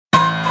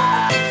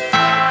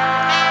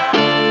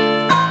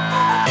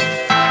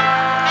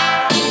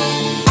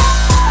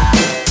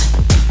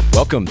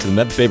Welcome to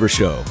the Meb Faber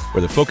Show,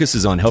 where the focus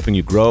is on helping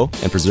you grow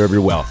and preserve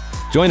your wealth.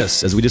 Join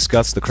us as we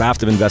discuss the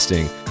craft of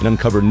investing and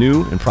uncover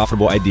new and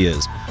profitable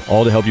ideas,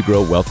 all to help you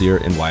grow wealthier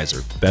and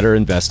wiser. Better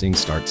investing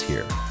starts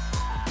here.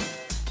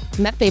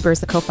 Meb Faber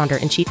is the co-founder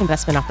and chief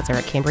investment officer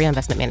at Cambria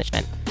Investment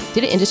Management.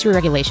 Due to industry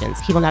regulations,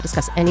 he will not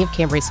discuss any of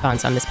Cambria's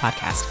funds on this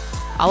podcast.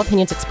 All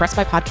opinions expressed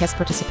by podcast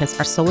participants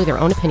are solely their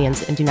own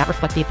opinions and do not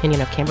reflect the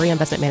opinion of Cambria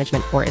Investment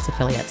Management or its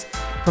affiliates.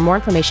 For more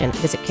information,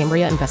 visit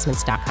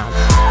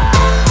CambriaInvestments.com.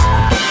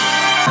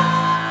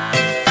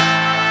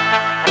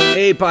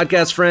 Hey,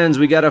 podcast friends,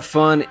 we got a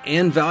fun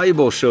and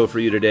valuable show for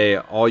you today.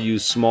 All you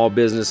small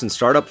business and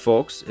startup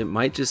folks, it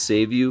might just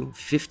save you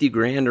 50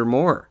 grand or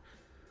more.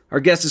 Our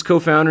guest is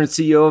co-founder and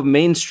CEO of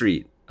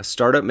MainStreet, a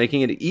startup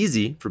making it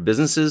easy for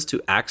businesses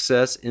to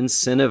access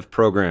incentive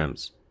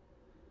programs.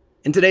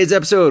 In today's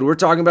episode, we're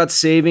talking about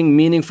saving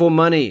meaningful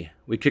money.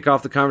 We kick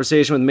off the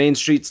conversation with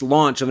MainStreet's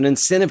launch of an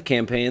incentive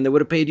campaign that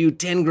would have paid you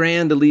 10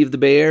 grand to leave the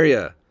Bay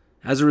Area.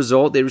 As a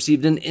result, they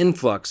received an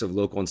influx of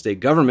local and state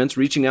governments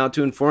reaching out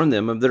to inform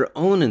them of their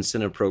own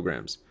incentive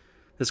programs.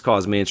 This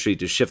caused MainStreet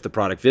to shift the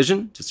product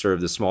vision to serve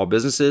the small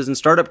businesses and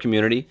startup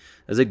community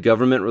as a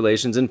government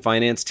relations and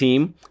finance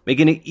team,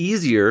 making it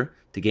easier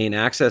to gain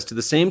access to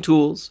the same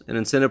tools and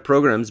incentive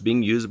programs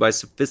being used by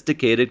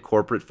sophisticated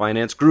corporate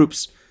finance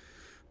groups.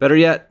 Better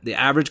yet, the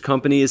average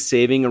company is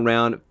saving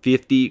around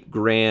 50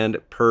 grand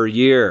per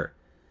year.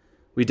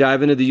 We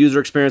dive into the user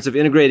experience of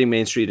integrating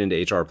MainStreet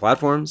into HR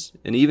platforms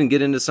and even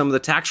get into some of the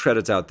tax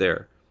credits out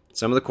there,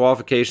 some of the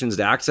qualifications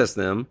to access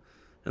them,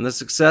 and the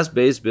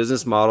success-based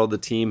business model the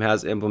team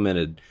has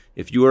implemented.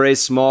 If you are a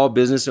small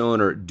business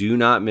owner, do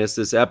not miss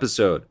this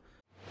episode.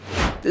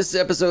 This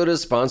episode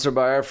is sponsored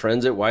by our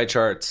friends at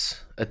YCharts.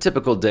 A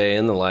typical day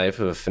in the life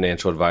of a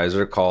financial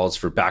advisor calls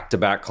for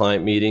back-to-back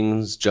client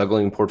meetings,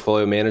 juggling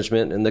portfolio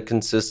management, and the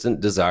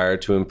consistent desire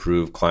to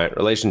improve client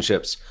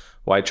relationships.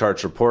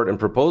 YChart's report and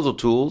proposal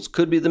tools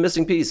could be the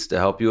missing piece to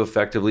help you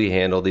effectively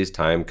handle these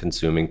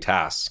time-consuming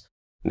tasks.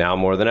 Now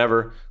more than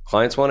ever,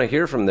 clients want to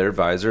hear from their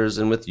advisors,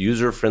 and with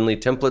user-friendly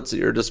templates at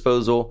your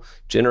disposal,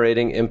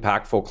 generating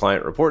impactful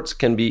client reports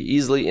can be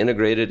easily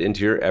integrated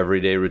into your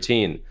everyday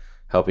routine,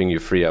 helping you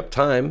free up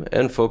time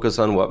and focus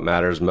on what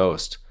matters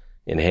most,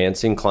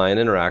 enhancing client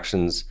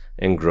interactions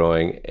and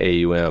growing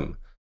AUM.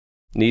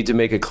 Need to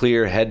make a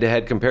clear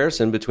head-to-head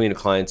comparison between a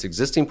client's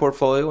existing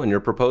portfolio and your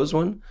proposed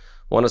one?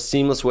 Want a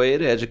seamless way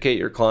to educate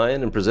your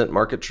client and present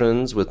market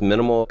trends with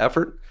minimal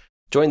effort?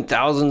 Join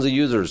thousands of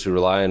users who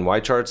rely on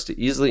YCharts to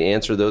easily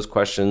answer those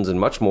questions and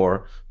much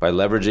more by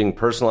leveraging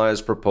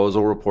personalized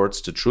proposal reports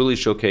to truly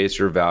showcase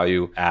your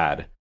value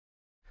add.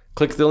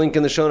 Click the link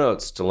in the show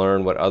notes to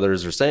learn what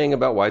others are saying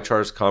about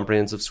YChart's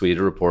comprehensive suite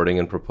of reporting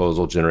and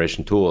proposal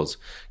generation tools.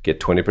 Get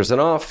 20%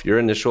 off your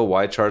initial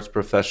YCharts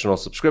professional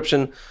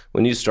subscription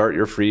when you start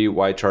your free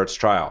YCharts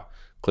trial.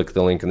 Click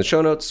the link in the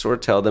show notes or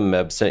tell them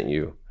Meb sent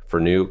you. For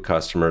new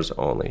customers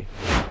only.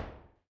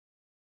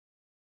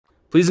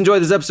 Please enjoy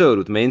this episode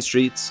with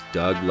MainStreet's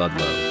Doug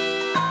Ludlow.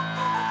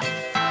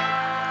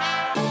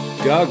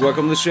 Doug,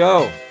 welcome to the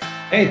show.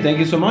 Hey, thank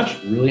you so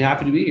much. Really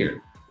happy to be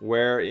here.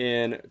 Where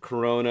in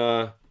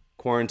Corona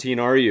quarantine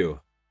are you?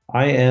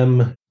 I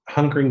am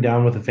hunkering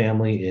down with a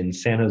family in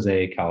San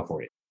Jose,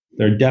 California.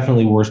 There are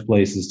definitely worse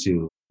places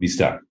to be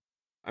stuck.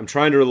 I'm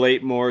trying to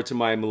relate more to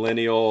my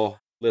millennial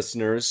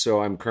listeners,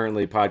 so I'm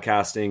currently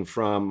podcasting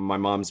from my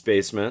mom's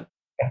basement.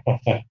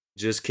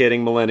 Just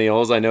kidding,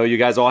 millennials. I know you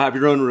guys all have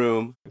your own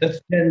room. That's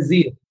Gen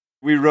Z.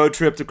 We road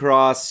tripped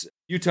across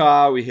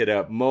Utah. We hit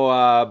up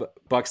Moab,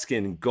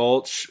 Buckskin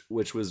Gulch,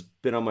 which was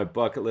been on my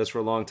bucket list for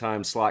a long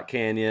time, Slot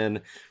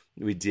Canyon.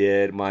 We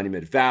did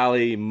Monument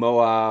Valley,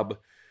 Moab,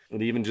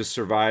 and even just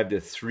survived a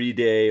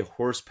 3-day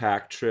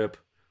horseback trip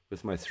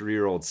with my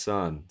 3-year-old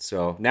son.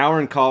 So now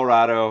we're in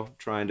Colorado,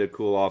 trying to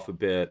cool off a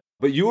bit.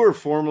 But you were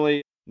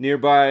formerly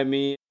nearby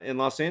me in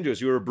Los Angeles.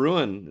 You were a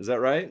Bruin, is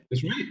that right?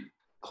 That's right.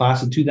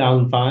 Class of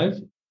 2005,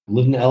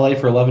 lived in LA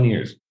for 11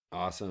 years.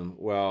 Awesome.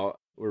 Well,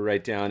 we're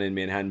right down in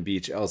Manhattan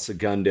Beach, El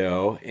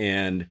Segundo,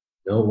 and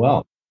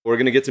well, we're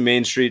going to get to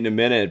MainStreet in a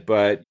minute,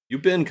 but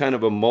you've been kind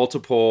of a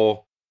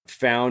multiple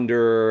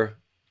founder,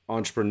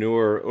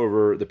 entrepreneur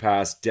over the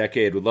past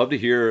decade. Would love to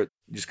hear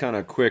just kind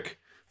of a quick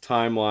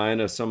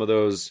timeline of some of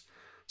those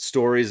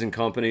stories and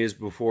companies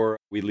before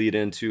we lead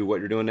into what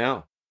you're doing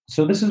now.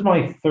 So this is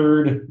my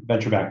third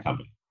venture-backed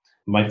company.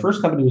 My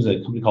first company was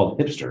a company called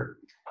Hipster.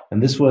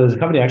 And this was a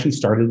company I actually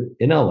started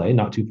in LA,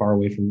 not too far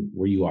away from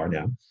where you are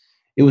now.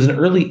 It was an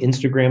early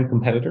Instagram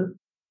competitor.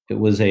 It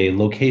was a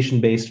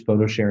location-based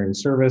photo sharing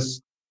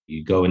service.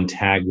 You go and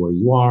tag where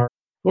you are.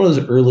 One of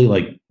those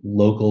early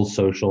local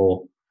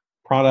social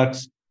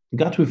products. It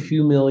got to a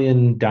few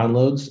million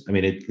downloads. I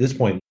mean, at this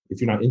point, if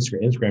you're not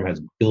Instagram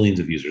has billions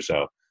of users,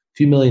 so a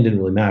few million didn't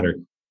really matter.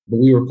 But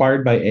we were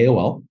acquired by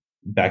AOL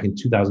back in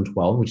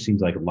 2012, which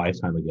seems like a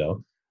lifetime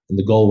ago. And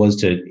the goal was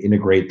to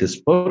integrate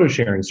this photo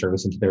sharing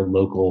service into their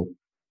local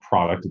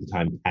product at the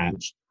time,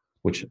 Patch,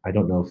 which I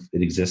don't know if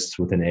it exists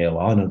within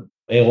AOL. And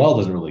AOL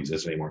doesn't really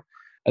exist anymore.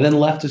 I then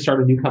left to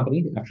start a new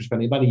company after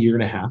spending about a year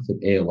and a half at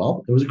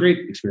AOL. It was a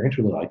great experience,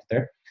 really liked it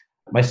there.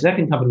 My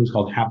second company was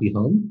called Happy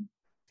Home.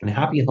 And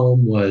Happy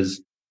Home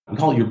was, we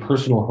call it your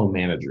personal home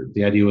manager.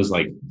 The idea was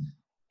like,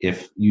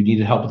 if you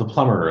needed help with a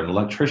plumber, an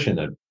electrician,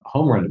 a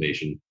home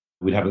renovation,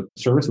 we'd have a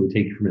service that would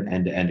take you from an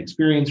end-to-end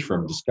experience,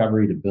 from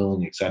discovery to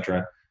billing, et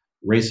cetera.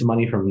 Raise some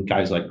money from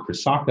guys like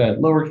Chris Sacca at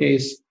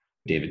Lowercase,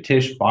 David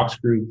Tisch, Box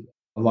Group,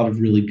 a lot of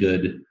really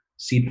good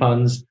seed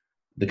funds.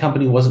 The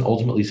company wasn't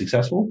ultimately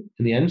successful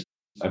in the end.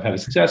 I've had a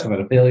success, I've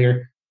had a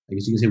failure. I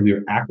guess you can say we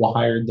were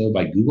acqui-hired though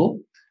by Google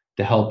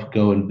to help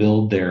go and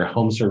build their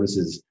home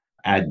services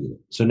ad unit.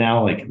 So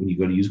now, like when you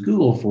go to use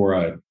Google for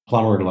a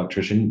plumber or an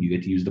electrician, you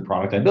get to use the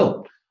product I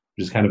built,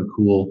 which is kind of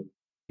cool.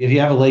 If you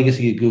have a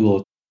legacy at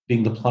Google,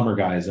 being the plumber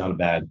guy is not a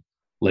bad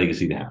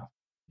legacy to have.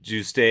 Did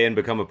you stay and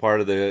become a part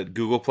of the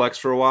Googleplex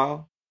for a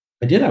while?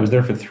 I did. I was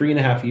there for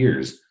 3.5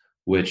 years,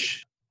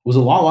 which was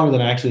a lot longer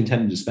than I actually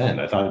intended to spend.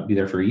 I thought I'd be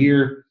there for a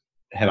year,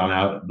 head on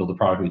out, build the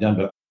product, be done.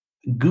 But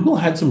Google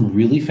had some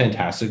really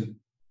fantastic,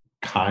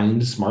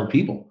 kind, smart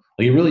people.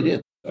 Like it really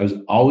did. I was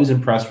always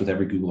impressed with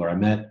every Googler I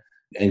met.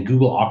 And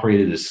Google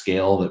operated at a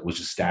scale that was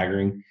just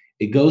staggering.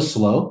 It goes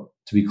slow,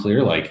 to be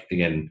clear. Like,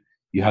 again,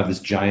 you have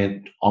this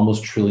giant,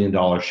 almost $1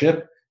 trillion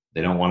ship.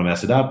 They don't want to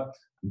mess it up.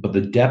 But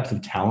the depth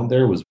of talent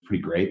there was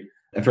pretty great.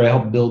 After I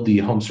helped build the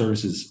home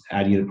services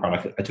ad unit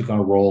product, I took on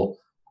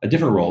a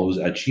different role. It was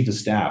a chief of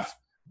staff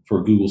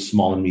for Google's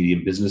small and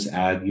medium business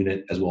ad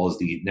unit, as well as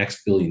the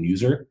next billion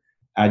user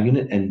ad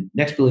unit. And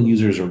next billion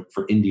users are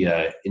for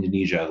India,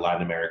 Indonesia,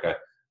 Latin America,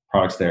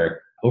 products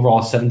there.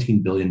 Overall,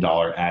 $17 billion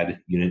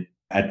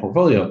ad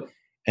portfolio.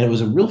 And it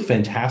was a real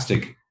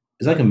fantastic,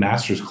 it's like a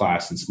master's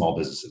class in small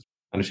businesses,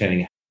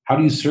 understanding how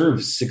do you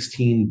serve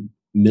 16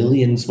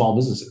 million small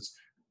businesses?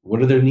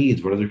 What are their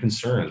needs? What are their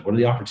concerns? What are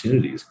the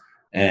opportunities?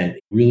 And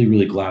really,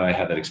 really glad I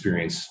had that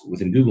experience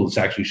within Google. It's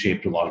actually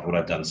shaped a lot of what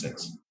I've done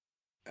since.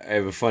 I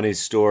have a funny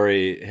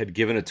story. Had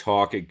given a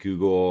talk at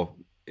Google.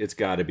 It's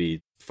got to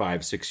be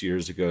 5-6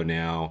 years ago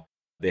now.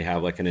 They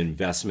have like an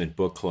investment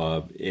book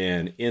club.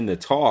 And in the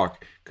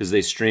talk, because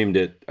they streamed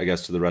it, I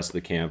guess, to the rest of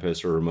the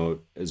campus or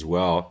remote as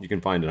well. You can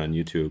find it on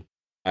YouTube.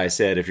 I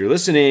said, if you're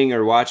listening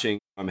or watching,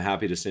 I'm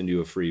happy to send you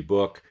a free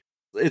book.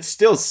 It's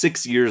still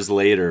 6 years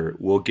later,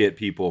 we'll get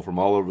people from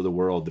all over the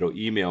world that'll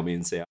email me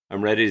and say,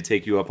 I'm ready to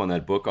take you up on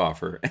that book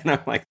offer. And I'm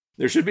like,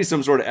 there should be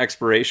some sort of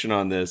expiration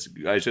on this.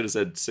 I should have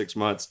said 6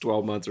 months,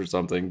 12 months or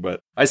something,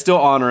 but I still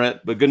honor it.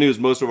 But good news,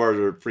 most of ours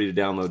are free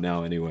to download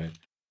now anyway.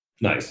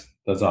 Nice.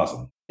 That's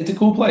awesome. It's a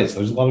cool place.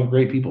 There's a lot of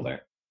great people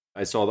there.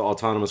 I saw the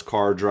autonomous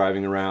car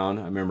driving around.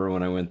 I remember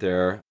when I went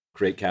there.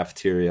 Great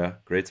cafeteria,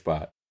 great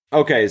spot.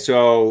 Okay,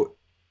 so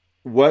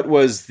what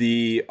was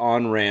the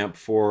on-ramp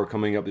for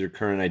coming up with your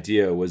current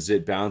idea? Was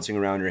it bouncing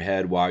around your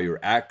head while you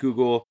were at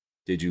Google?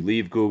 Did you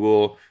leave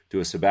Google, do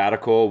a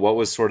sabbatical? What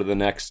was sort of the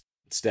next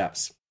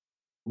steps?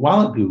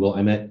 While at Google,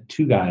 I met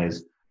two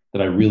guys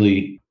that I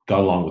really got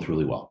along with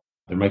really well.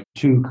 They're my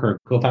two current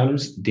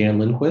co-founders, Dan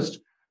Lindquist,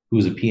 who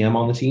was a PM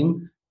on the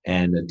team,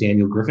 and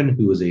Daniel Griffin,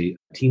 who was a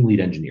team lead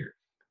engineer.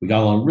 We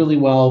got along really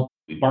well.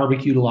 We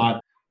barbecued a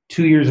lot.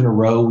 2 years in a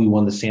row, we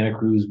won the Santa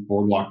Cruz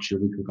Boardwalk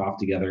Chili Cook-Off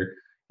together.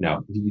 Now,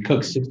 if you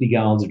cook 60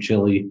 gallons of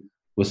chili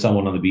with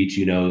someone on the beach,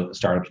 you know,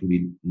 startups can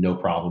be no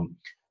problem.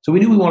 So we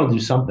knew we wanted to do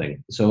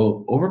something.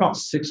 So over about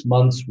 6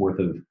 months worth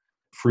of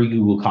free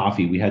Google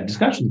coffee, we had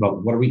discussions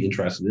about what are we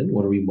interested in?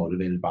 What are we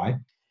motivated by?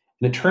 And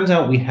it turns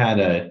out we had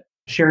a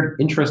shared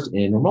interest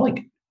in, or more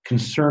like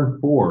concern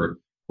for,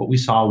 what we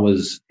saw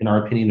was, in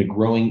our opinion, a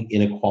growing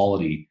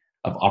inequality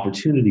of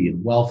opportunity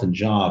and wealth and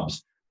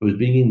jobs that was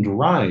beginning to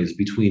rise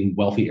between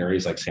wealthy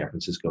areas like San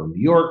Francisco and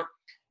New York,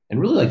 and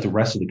really like the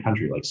rest of the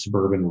country, like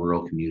suburban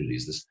rural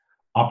communities, this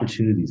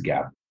opportunities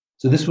gap.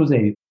 So this was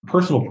a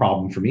personal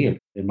problem for me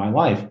in my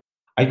life.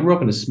 I grew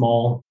up in a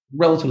small,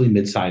 relatively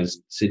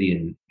mid-sized city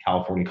in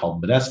California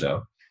called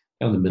Modesto,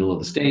 kind of in the middle of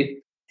the state.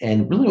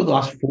 And really over the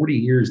last 40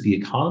 years, the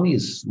economy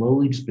has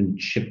slowly just been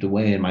chipped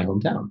away in my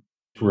hometown.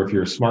 To where if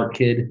you're a smart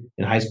kid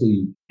in high school,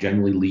 you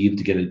generally leave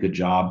to get a good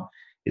job.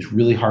 It's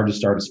really hard to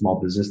start a small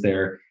business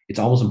there. It's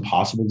almost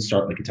impossible to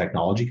start like a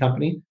technology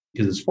company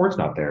because the support's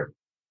not there.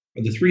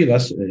 The three of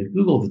us at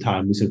Google at the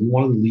time, we said we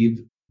wanted to leave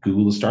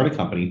Google to start a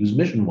company whose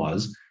mission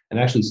was, and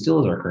actually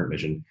still is our current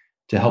mission,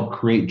 to help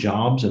create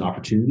jobs and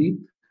opportunity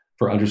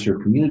for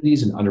underserved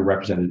communities and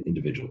underrepresented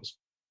individuals.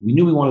 We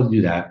knew we wanted to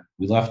do that.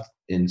 We left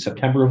in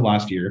September of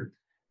last year.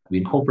 We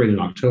incorporated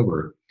in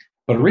October.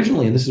 But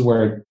originally, and this is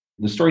where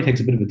the story takes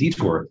a bit of a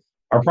detour,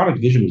 our product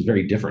vision was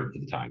very different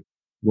at the time.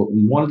 What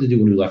we wanted to do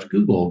when we left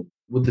Google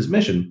with this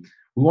mission,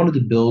 we wanted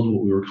to build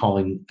what we were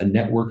calling a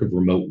network of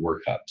remote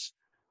work hubs,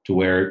 to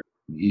where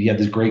you had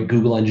these great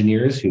Google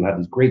engineers who had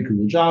these great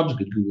Google jobs,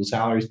 good Google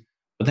salaries,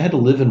 but they had to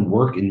live and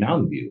work in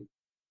Mountain View.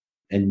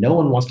 And no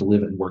one wants to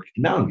live and work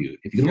in Mountain View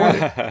if you can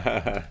avoid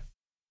it.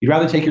 You'd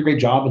rather take your great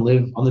job and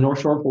live on the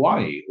North Shore of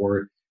Hawaii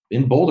or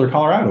in Boulder,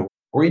 Colorado,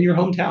 or in your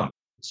hometown.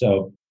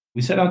 So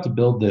we set out to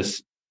build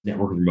this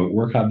network of remote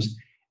work hubs.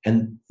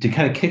 And to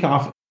kind of kick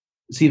off,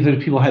 see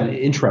if people had an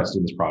interest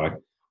in this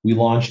product, we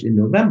launched in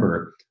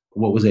November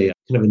what was a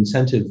kind of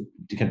incentive,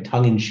 to kind of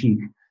tongue-in-cheek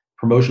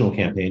promotional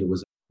campaign. It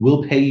was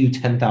we'll pay you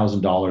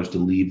 $10,000 to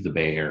leave the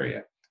Bay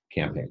Area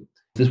campaign.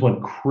 This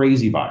went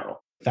crazy viral,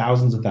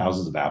 thousands and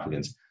thousands of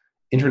applicants,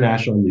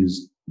 international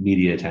news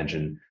media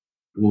attention.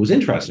 What was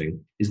interesting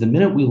is the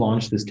minute we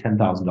launched this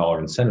 $10,000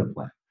 incentive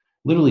plan,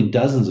 literally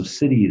dozens of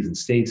cities and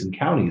states and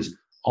counties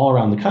all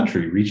around the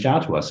country reached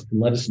out to us and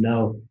let us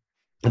know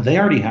that they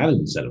already had an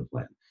incentive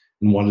plan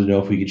and wanted to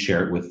know if we could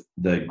share it with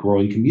the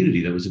growing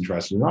community that was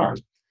interested in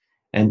ours.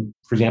 And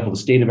for example, the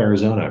state of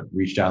Arizona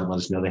reached out and let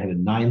us know they had a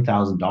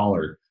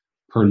 $9,000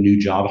 per new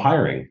job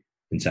hiring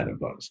incentive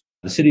bonus.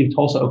 The city of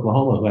Tulsa,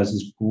 Oklahoma, who has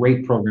this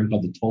great program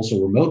called the Tulsa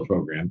Remote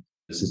Program,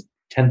 this is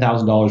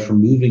 $10,000 for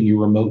moving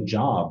your remote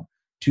job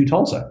to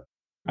Tulsa.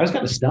 I was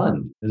kind of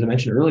stunned. As I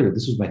mentioned earlier,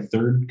 this was my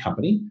third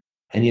company,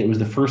 and yet it was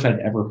the first I'd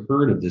ever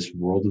heard of this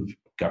world of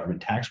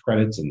government tax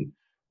credits and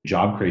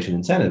job creation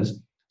incentives.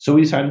 So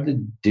we decided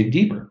to dig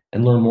deeper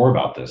and learn more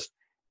about this.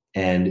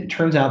 And it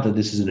turns out that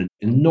this is an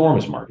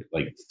enormous market.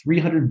 Like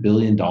 $300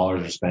 billion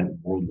are spent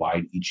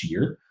worldwide each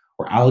year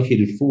or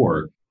allocated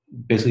for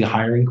basically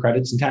hiring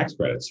credits and tax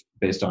credits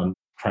based on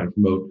trying to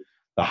promote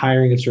the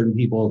hiring of certain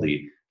people,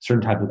 the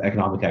certain type of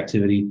economic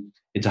activity.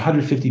 It's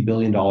 $150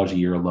 billion a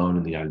year alone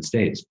in the United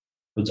States.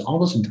 But it's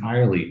almost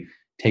entirely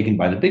taken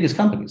by the biggest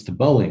companies, the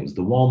Boeings,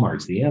 the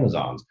Walmarts, the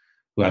Amazons,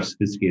 who have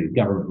sophisticated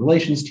government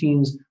relations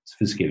teams,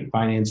 sophisticated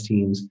finance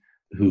teams,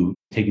 who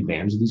take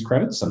advantage of these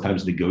credits,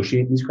 sometimes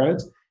negotiate these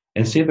credits,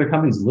 and save their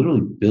companies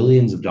literally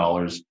billions of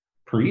dollars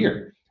per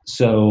year.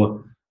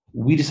 So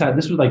we decided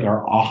this was like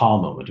our aha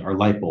moment, our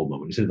light bulb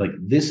moment. We said, like,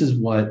 this is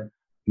what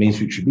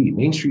MainStreet should be.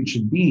 MainStreet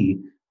should be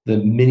the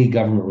mini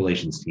government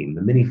relations team,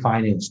 the mini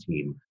finance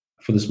team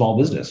for the small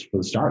business, for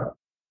the startup.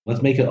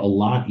 Let's make it a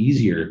lot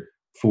easier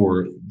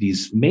for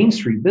these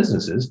MainStreet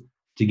businesses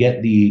to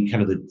get the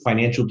kind of the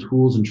financial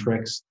tools and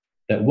tricks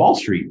that Wall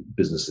Street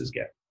businesses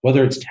get,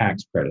 whether it's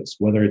tax credits,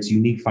 whether it's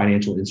unique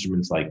financial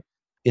instruments like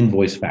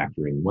invoice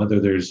factoring, whether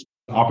there's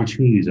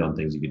opportunity zone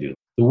things you can do.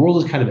 The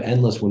world is kind of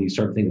endless when you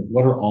start thinking,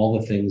 what are all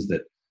the things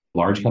that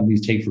large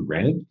companies take for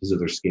granted because of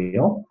their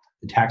scale?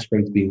 The tax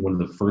credits being one of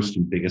the first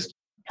and biggest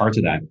parts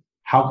of that.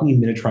 How can you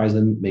miniaturize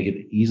them, make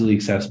it easily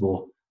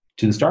accessible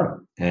to the startup?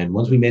 And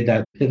once we made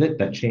that pivot,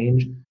 that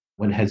change,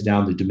 went heads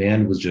down, the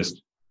demand was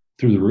just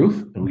through the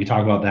roof. And we can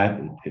talk about that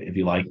if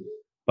you like.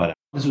 But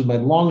this was my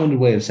long-winded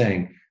way of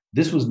saying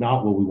this was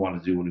not what we wanted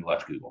to do when we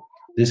left Google.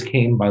 This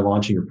came by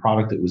launching a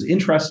product that was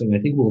interesting and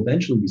I think will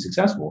eventually be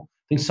successful.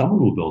 I think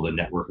someone will build a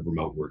network of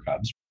remote work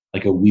hubs,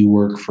 like a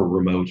WeWork for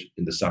remote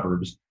in the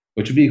suburbs,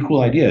 which would be a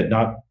cool idea.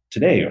 Not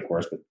today, of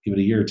course, but give it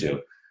a year or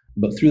two.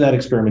 But through that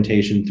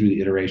experimentation, through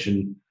the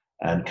iteration,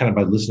 and kind of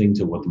by listening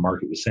to what the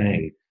market was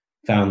saying,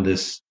 found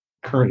this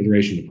current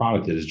iteration of the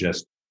product that has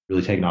just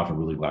really taken off. I'm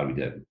really glad we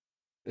did.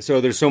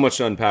 So there's so much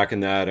to unpack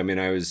in that. I mean,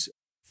 I was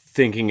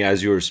thinking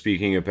as you were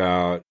speaking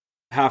about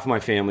half my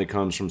family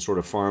comes from sort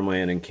of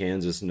farmland in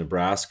Kansas and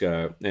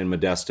Nebraska, and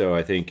Modesto,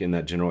 I think in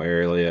that general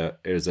area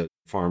is a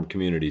farm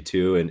community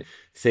too. And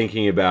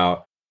thinking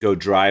about go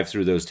drive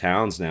through those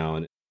towns now,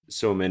 and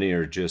so many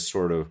are just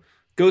sort of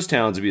ghost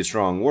towns would be a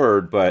strong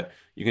word, but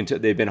you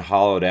can they've been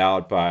hollowed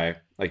out by,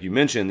 like you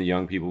mentioned, the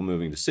young people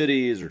moving to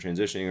cities or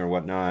transitioning or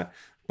whatnot,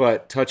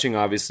 but touching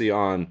obviously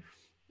on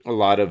a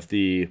lot of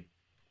the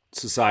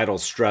societal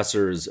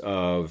stressors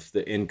of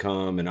the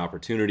income and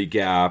opportunity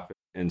gap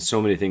and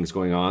so many things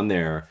going on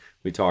there.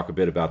 We talk a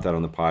bit about that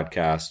on the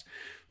podcast.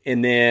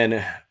 And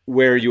then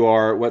where you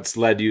are, what's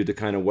led you to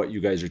kind of what you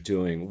guys are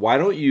doing. Why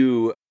don't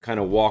you kind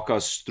of walk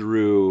us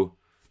through,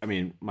 I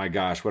mean, my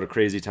gosh, what a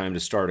crazy time to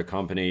start a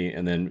company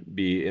and then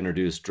be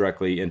introduced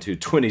directly into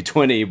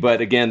 2020.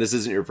 But again, this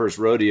isn't your first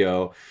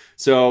rodeo.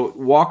 So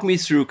walk me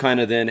through kind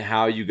of then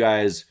how you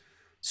guys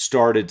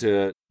started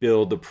to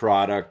build the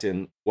product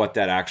and what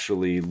that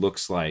actually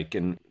looks like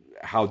and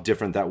how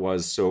different that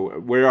was.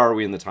 So where are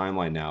we in the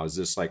timeline now? Is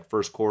this like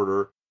first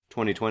quarter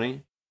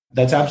 2020?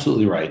 That's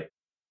absolutely right.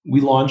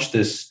 We launched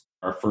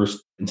our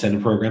first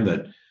incentive program,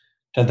 that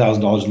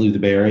 $10,000 to leave the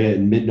Bay Area,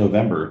 in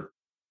mid-November.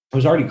 It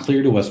was already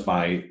clear to us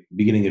by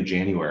beginning of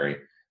January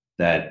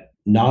that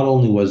not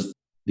only was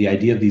the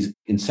idea of these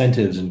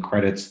incentives and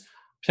credits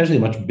potentially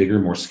a much bigger,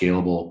 more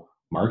scalable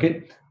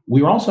market,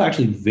 we were also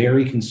actually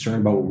very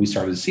concerned about what we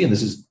started to see. And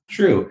this is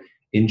true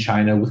in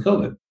China with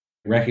COVID,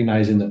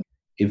 recognizing that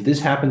if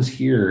this happens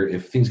here,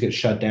 if things get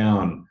shut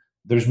down,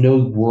 there's no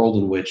world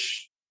in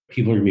which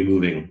people are going to be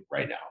moving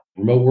right now.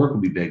 Remote work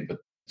will be big, but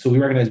so we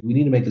recognize we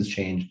need to make this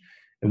change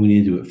and we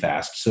need to do it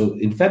fast. So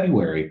in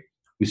February,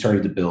 we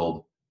started to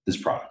build this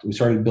product. We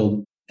started to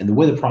build, and the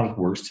way the product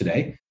works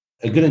today,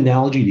 a good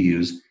analogy to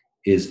use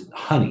is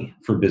Honey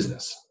for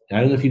business. And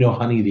I don't know if you know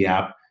Honey, the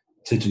app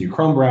sits in your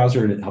Chrome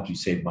browser and it helps you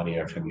save money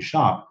every time you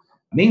shop.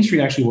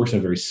 MainStreet actually works in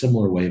a very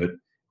similar way, but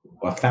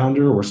a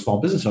founder or small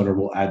business owner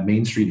will add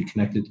MainStreet to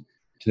connect it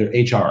to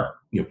their HR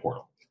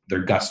portal,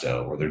 their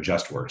Gusto or their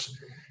JustWorks.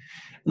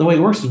 And the way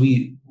it works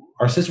is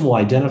our system will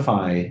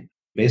identify,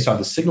 based on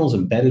the signals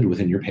embedded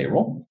within your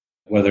payroll,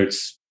 whether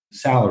it's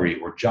salary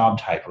or job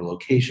type or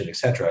location, et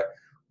cetera,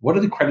 what are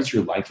the credits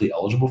you're likely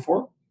eligible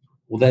for?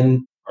 Well,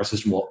 then our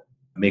system will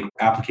make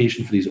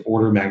application for these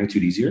order of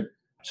magnitude easier,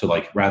 So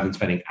like rather than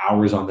spending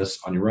hours on this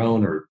on your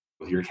own or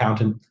with your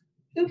accountant,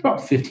 it's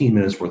about 15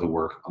 minutes worth of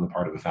work on the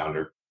part of the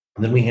founder.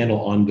 And then we handle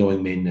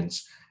ongoing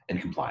maintenance and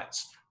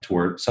compliance to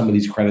where some of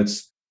these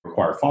credits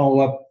require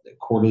follow-up,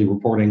 quarterly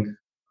reporting.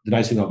 The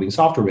nice thing about being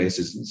software-based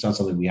is it's not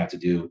something we have to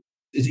do.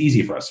 It's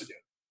easy for us to do.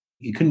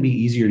 It couldn't be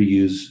easier to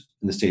use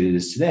in the state it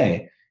is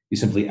today. You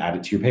simply add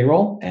it to your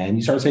payroll and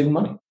you start saving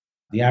money.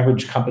 The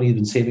average company has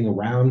been saving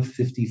around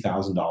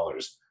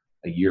 $50,000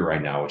 a year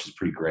right now, which is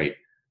pretty great.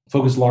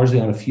 Focused largely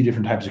on a few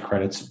different types of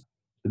credits.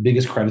 The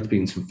biggest credits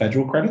being some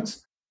federal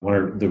credits. One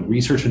are the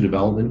research and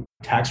development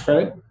tax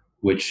credit,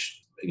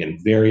 which again,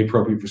 very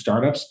appropriate for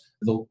startups.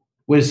 The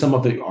way to sum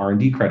up the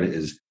R&D credit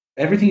is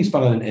everything you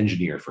spend on an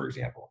engineer, for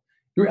example,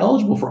 you're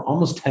eligible for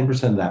almost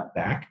 10% of that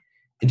back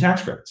in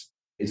tax credits.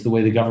 It's the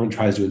way the government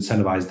tries to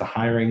incentivize the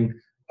hiring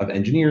of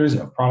engineers,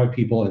 of product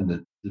people, and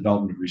the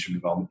development of research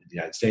and development in the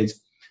United States.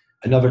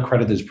 Another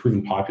credit that's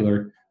proven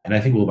popular, and I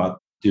think will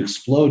about to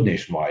explode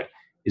nationwide,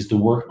 is the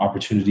work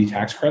opportunity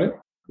tax credit,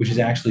 which is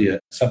actually a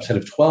subset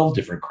of 12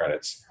 different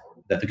credits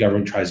that the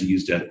government tries to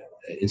use to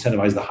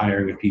incentivize the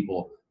hiring of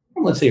people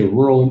from, let's say, a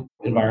rural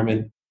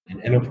environment,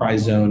 an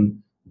enterprise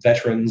zone,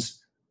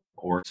 veterans,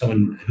 or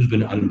someone who's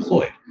been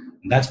unemployed.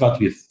 And that's about to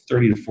be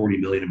 30 to 40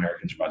 million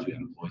Americans are about to be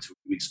unemployed. So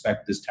we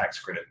expect this tax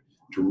credit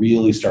to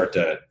really start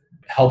to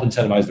help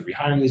incentivize the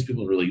rehiring of these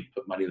people and really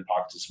put money in the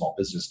pockets of small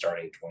business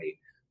starting in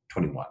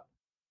 2021.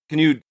 Can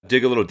you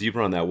dig a little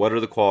deeper on that? What are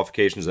the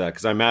qualifications of that?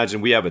 Because I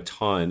imagine we have a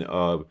ton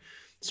of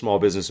small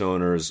business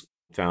owners,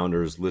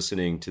 founders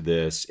listening to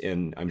this.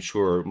 And I'm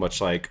sure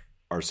much like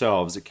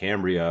ourselves at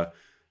Cambria,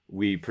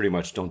 we pretty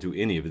much don't do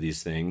any of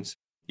these things,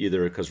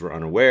 either because we're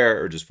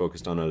unaware or just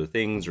focused on other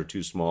things or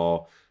too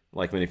small.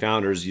 Like many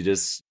founders,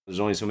 there's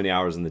only so many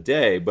hours in the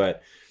day.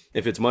 But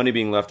if it's money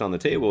being left on the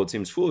table, it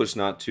seems foolish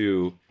not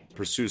to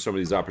pursue some of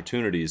these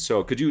opportunities.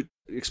 So could you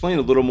explain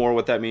a little more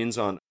what that means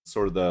on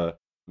sort of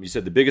you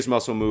said the biggest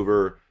muscle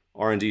mover,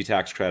 R&D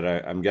tax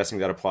credit. I'm guessing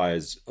that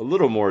applies a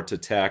little more to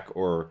tech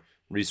or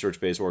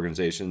research-based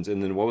organizations.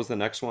 And then what was the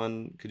next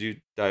one? Could you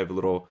dive a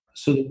little?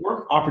 So the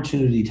work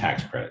opportunity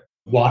tax credit,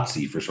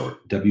 WOTC for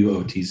short,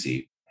 WOTC.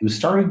 It was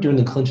started during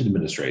the Clinton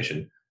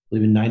administration, I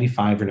believe in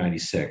 95 or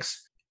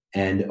 96.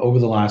 And over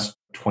the last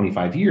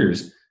 25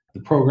 years,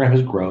 the program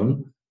has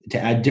grown to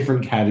add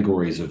different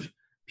categories of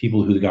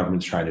people who the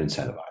government's trying to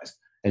incentivize.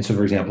 And so,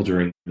 for example,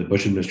 during the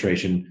Bush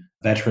administration,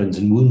 veterans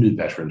and wounded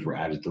veterans were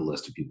added to the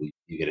list of people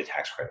you get a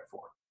tax credit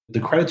for. The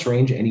credits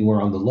range anywhere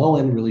on the low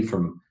end, really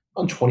from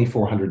around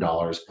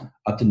 $2,400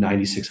 up to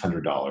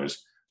 $9,600,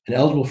 and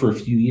eligible for a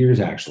few years,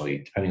 actually,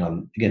 depending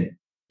on, again,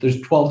 there's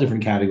 12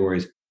 different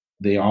categories.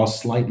 They are all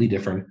slightly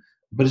different,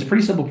 but it's a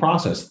pretty simple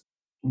process,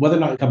 whether or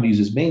not the company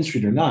uses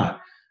MainStreet or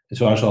not. And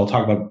so actually, I'll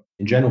talk about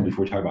in general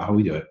before we talk about how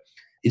we do it.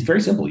 It's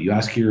very simple. You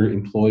ask your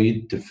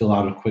employee to fill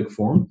out a quick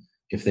form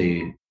if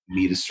they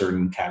meet a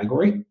certain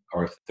category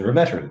or if they're a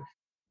veteran.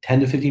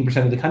 10 to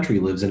 15% of the country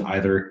lives in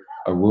either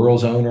a rural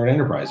zone or an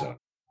enterprise zone.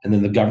 And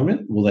then the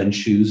government will then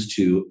choose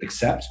to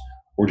accept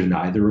or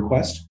deny the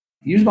request.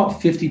 Usually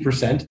about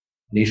 50%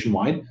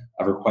 nationwide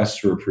of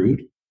requests are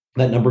approved.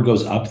 That number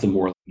goes up the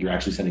more you're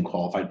actually sending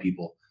qualified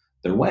people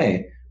their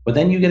way. But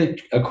then you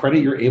get a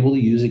credit you're able to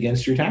use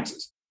against your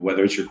taxes,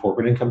 whether it's your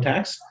corporate income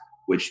tax,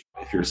 which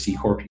if you're a C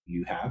Corp,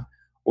 you have,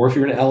 or if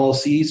you're an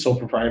LLC, sole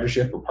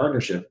proprietorship or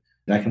partnership,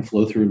 that can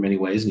flow through in many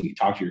ways. And you can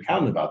talk to your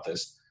accountant about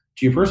this,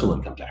 to your personal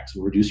income tax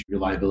will reduce your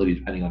liability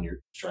depending on your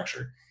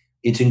structure.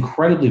 It's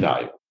incredibly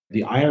valuable.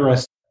 The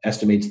IRS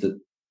estimates that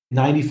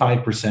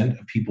 95%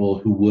 of people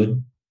who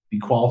would be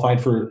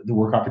qualified for the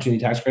work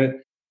opportunity tax credit,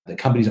 that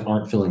companies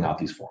aren't filling out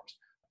these forms.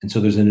 And so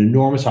there's an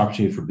enormous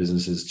opportunity for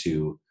businesses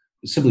to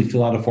simply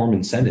fill out a form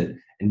and send it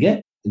and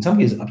get, in some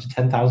cases, up to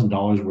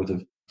 $10,000 worth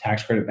of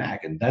tax credit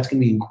back. And that's going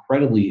to be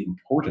incredibly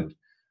important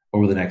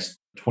over the next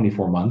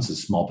 24 months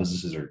as small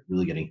businesses are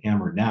really getting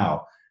hammered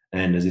now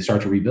and as they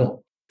start to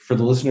rebuild. For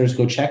the listeners,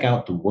 go check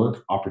out the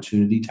Work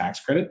Opportunity Tax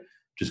Credit.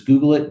 Just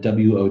Google it,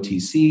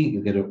 WOTC.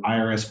 You'll get an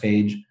IRS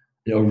page,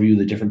 an overview of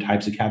the different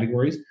types of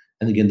categories.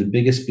 And again, the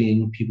biggest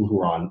being people who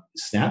are on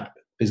SNAP,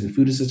 basically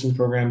food assistance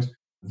programs,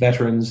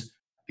 veterans,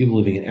 people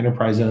living in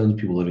enterprise zones,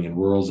 people living in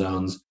rural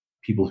zones,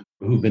 people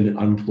who've been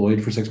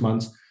unemployed for 6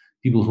 months,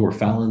 people who are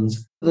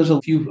felons. There's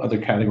a few other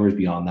categories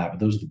beyond that, but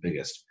those are the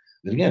biggest.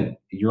 And again,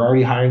 you're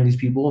already hiring these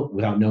people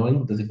without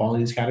knowing that they fall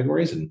in these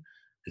categories, and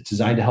it's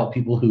designed to help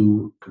people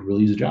who could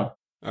really use a job.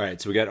 All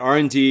right, so we got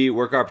R&D,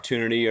 work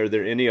opportunity. Are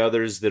there any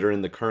others that are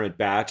in the current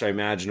batch? I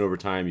imagine over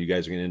time you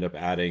guys are going to end up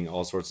adding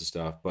all sorts of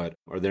stuff, but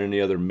are there any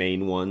other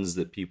main ones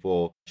that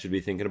people should be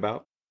thinking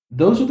about?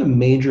 Those are the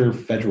major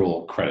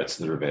federal credits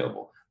that are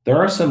available. There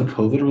are some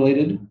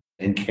COVID-related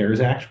and CARES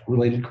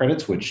Act-related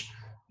credits, which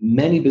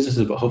many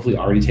businesses have hopefully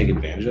already taken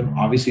advantage of.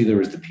 Obviously, there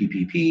was the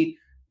PPP.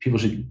 People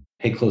should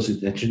pay close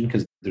attention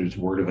because there's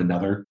word of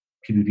another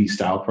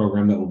PPP-style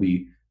program that will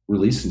be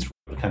released since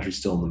the country's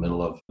still in the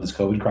middle of this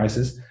COVID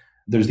crisis.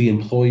 There's the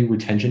Employee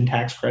Retention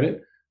Tax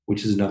Credit,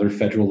 which is another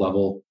federal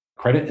level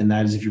credit. And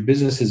that is if your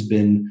business has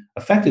been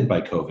affected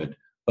by COVID,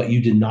 but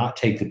you did not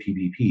take the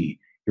PPP,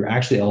 you're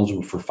actually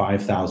eligible for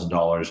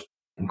 $5,000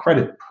 in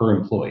credit per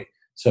employee.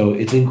 So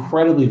it's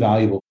incredibly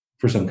valuable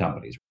for some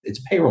companies. It's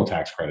payroll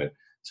tax credit,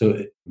 so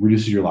it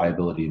reduces your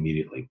liability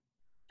immediately.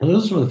 And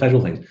those are some of the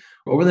federal things.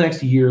 Over the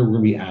next year, we're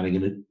going to be adding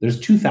in, there's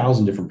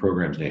 2,000 different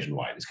programs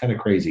nationwide. It's kind of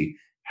crazy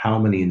how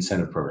many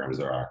incentive programs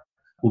there are.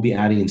 We'll be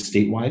adding in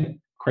statewide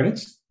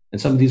credits, and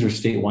some of these are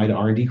statewide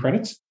R&D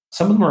credits.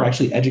 Some of them are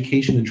actually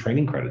education and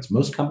training credits.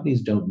 Most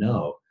companies don't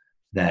know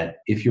that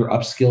if you're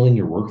upskilling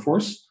your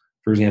workforce,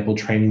 for example,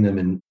 training them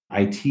in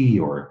IT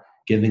or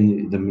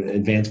giving them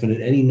advancement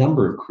in any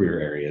number of career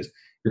areas,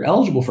 you're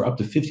eligible for up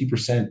to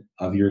 50%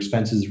 of your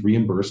expenses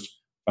reimbursed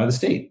by the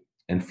state.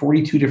 And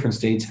 42 different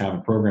states have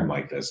a program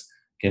like this.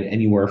 Again,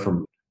 anywhere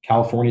from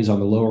California's on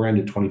the lower end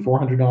at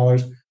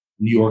 $2,400,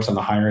 New York's on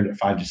the higher end at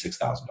 $5,000 to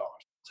 $6,000.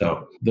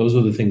 So those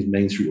are the things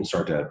MainStreet will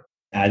start to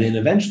add in.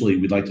 Eventually,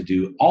 we'd like to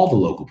do all the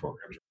local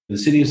programs. The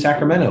city of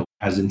Sacramento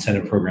has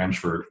incentive programs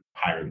for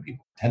hiring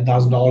people,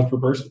 $10,000 per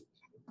person.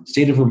 The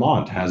state of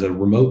Vermont has a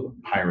remote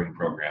hiring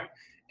program.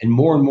 And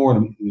more,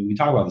 and we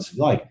talk about this if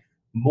you like,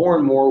 more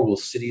and more will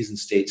cities and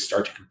states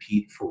start to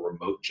compete for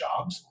remote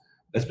jobs.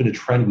 That's been a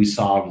trend we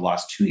saw over the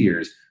last 2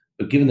 years.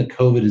 But given that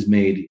COVID has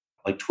made,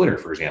 like Twitter,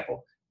 for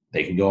example,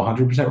 they can go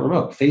 100%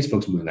 remote.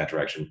 Facebook's moving that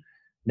direction.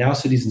 Now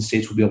cities and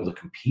states will be able to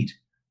compete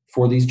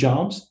for these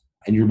jobs.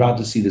 And you're about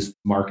to see this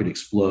market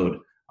explode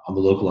on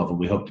the local level.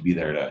 We hope to be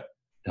there to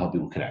help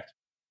people connect.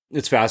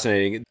 It's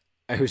fascinating.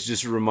 I was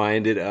just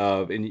reminded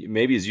of, and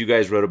maybe as you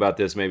guys wrote about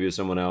this, maybe it was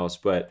someone else,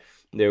 but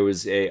there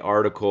was a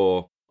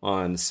article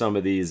on some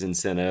of these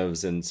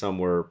incentives, and some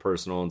were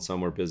personal and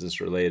some were business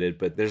related.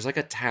 But there's like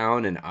a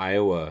town in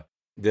Iowa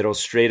that'll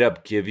straight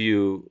up give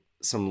you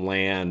some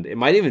land. It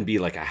might even be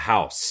like a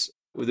house.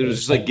 They'll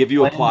just like give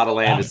you a plot of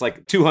land. It's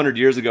like 200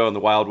 years ago in the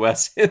Wild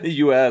West in the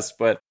US,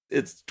 but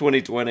it's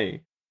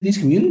 2020. These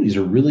communities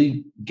are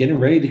really getting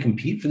ready to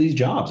compete for these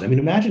jobs. I mean,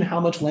 imagine how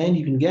much land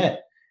you can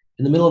get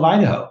in the middle of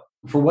Idaho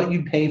for what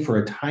you'd pay for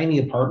a tiny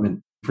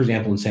apartment, for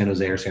example, in San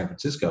Jose or San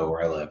Francisco,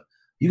 where I live.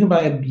 You can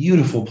buy a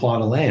beautiful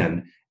plot of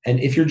land. And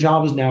if your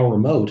job is now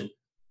remote,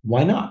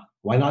 why not?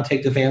 Why not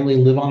take the family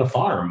and live on a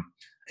farm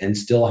and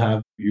still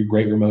have your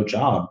great remote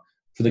job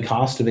for the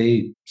cost of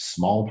a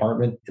small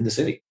apartment in the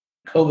city?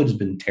 COVID has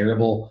been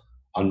terrible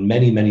on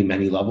many, many,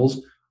 many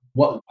levels.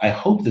 What I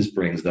hope this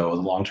brings, though, in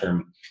the long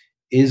term,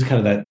 is kind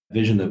of that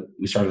vision that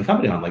we started the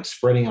company on, like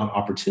spreading out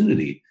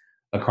opportunity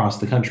across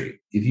the country.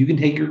 If you can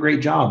take your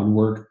great job and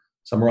work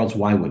somewhere else,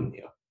 why wouldn't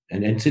you?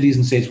 And cities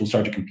and states will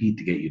start to compete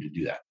to get you to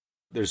do that.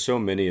 There's so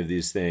many of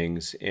these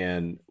things.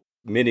 And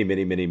many,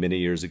 many, many, many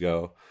years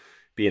ago,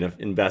 being an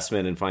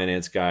investment and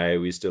finance guy,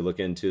 we used to look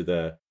into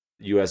the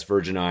U.S.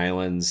 Virgin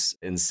Islands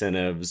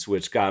incentives,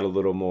 which got a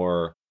little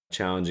more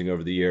challenging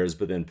over the years.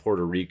 But then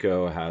Puerto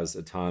Rico has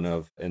a ton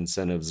of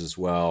incentives as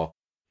well.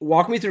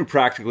 Walk me through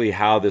practically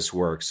how this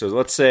works. So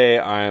let's say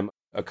I'm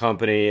a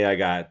company, I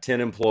got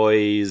 10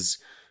 employees.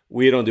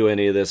 We don't do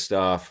any of this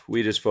stuff.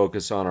 We just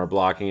focus on our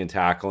blocking and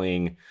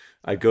tackling.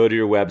 I go to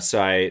your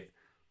website.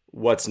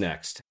 What's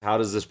next? How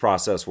does this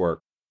process work?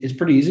 It's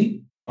pretty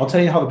easy. I'll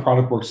tell you how the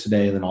product works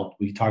today, and then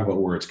we can talk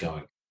about where it's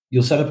going.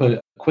 You'll set up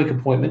a quick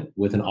appointment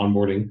with an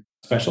onboarding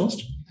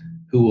specialist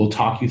who will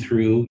talk you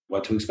through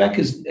what to expect,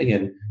 because,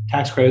 again,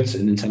 tax credits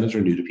and incentives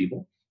are new to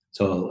people.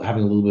 So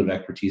having a little bit of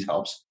expertise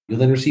helps. You'll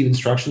then receive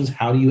instructions.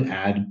 How do you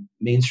add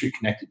MainStreet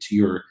connected to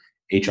your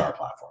HR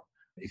platform?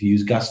 If you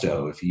use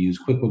Gusto, if you use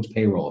QuickBooks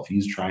Payroll, if you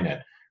use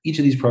TriNet, each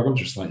of these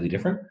programs are slightly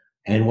different.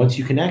 And once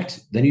you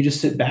connect, then you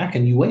just sit back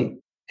and you wait.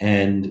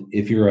 And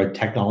if you're a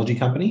technology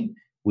company,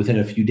 within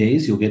a few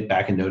days, you'll get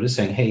back a notice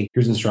saying, hey,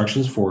 here's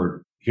instructions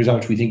for, here's how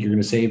much we think you're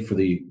going to save for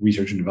the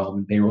research and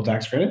development payroll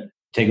tax credit.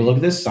 Take a look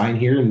at this, sign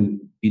here,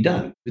 and be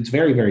done. It's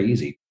very, very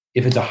easy.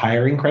 If it's a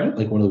hiring credit,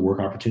 like one of the work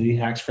opportunity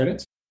tax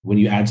credits, when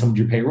you add someone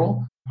to your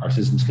payroll, our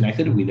system's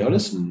connected and we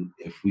notice. And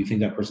if we think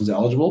that person's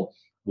eligible,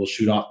 we'll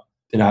shoot off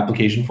an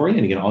application for you.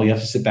 And again, all you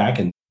have to sit back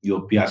and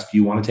you'll be asked, do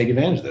you want to take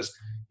advantage of this?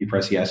 You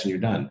press yes and you're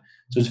done.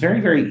 So it's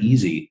very, very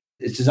easy.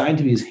 It's designed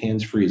to be as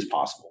hands-free as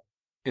possible.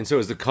 And so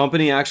is the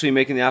company actually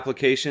making the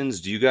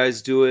applications? Do you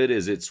guys do it?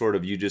 Is it sort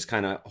of you just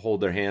kind of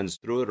hold their hands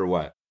through it, or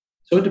what?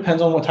 So it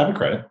depends on what type of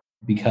credit,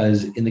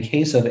 because in the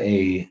case of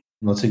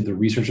let's say the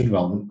research and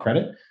development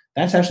credit,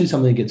 that's actually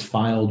something that gets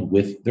filed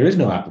with, there is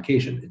no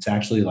application. It's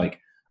actually like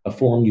a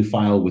form you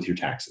file with your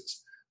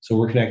taxes. So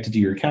we're connected to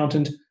your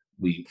accountant.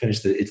 We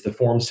finish it's the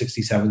form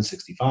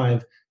 6765,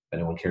 if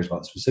anyone cares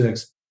about the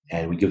specifics.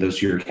 And we give those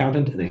to your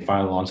accountant and they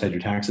file alongside your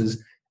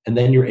taxes. And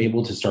then you're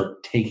able to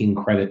start taking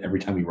credit every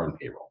time you run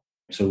payroll.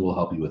 So we'll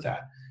help you with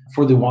that.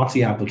 For the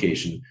WOTC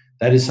application,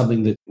 that is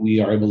something that we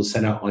are able to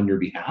send out on your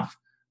behalf.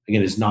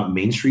 Again, it's not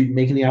MainStreet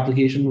making the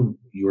application.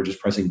 You are just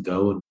pressing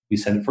go and we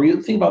send it for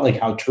you. Think about like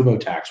how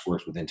TurboTax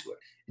works with Intuit.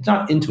 It's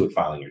not Intuit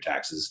filing your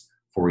taxes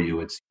for you.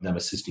 It's them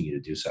assisting you to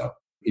do so.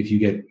 If you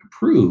get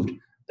approved,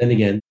 then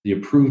again, the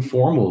approved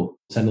form will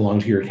send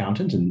along to your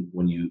accountant. And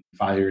when you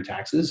file your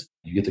taxes,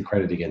 you get the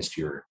credit against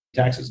your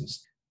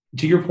taxes. And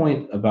to your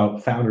point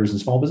about founders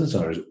and small business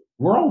owners,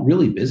 we're all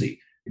really busy.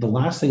 The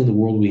last thing in the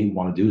world we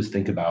want to do is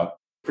think about,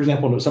 for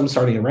example, when someone's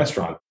starting a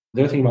restaurant,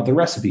 they're thinking about the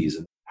recipes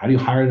and how do you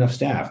hire enough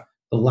staff?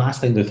 the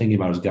last thing they're thinking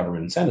about is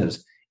government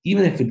incentives.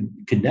 Even if it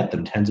could net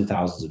them tens of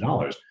thousands of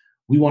dollars,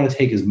 we want to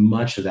take as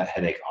much of that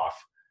headache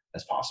off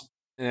as possible.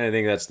 And I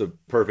think that's the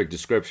perfect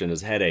description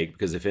is headache,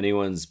 because if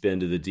anyone's been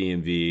to the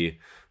DMV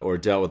or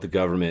dealt with the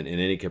government in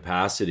any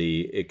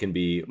capacity, it can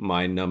be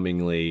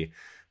mind-numbingly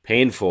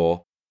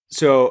painful.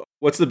 So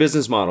what's the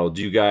business model?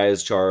 Do you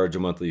guys charge a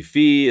monthly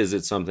fee? Is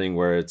it something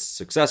where it's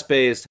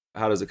success-based?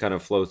 How does it kind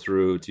of flow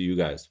through to you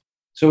guys?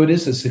 So it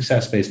is a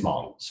success-based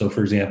model. So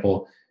for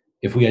example,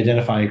 if we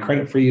identify a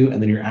credit for you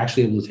and then you're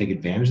actually able to take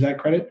advantage of that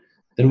credit,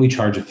 then we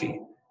charge a fee.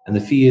 And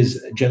the fee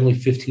is generally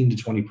 15 to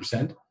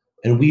 20%.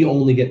 And we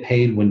only get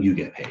paid when you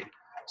get paid.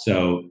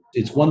 So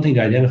it's one thing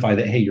to identify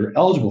that, hey, you're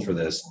eligible for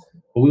this,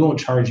 but we won't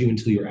charge you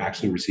until you're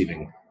actually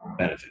receiving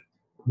benefit.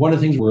 One of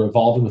the things we're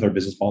evolving with our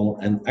business model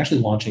and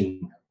actually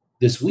launching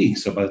this week,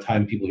 so by the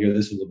time people hear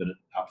this, it'll have been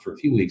out for a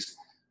few weeks,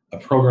 a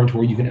program to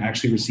where you can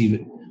actually receive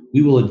it.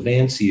 We will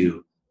advance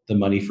you the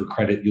money for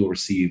credit you'll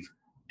receive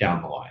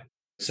down the line.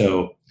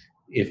 So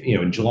if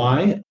in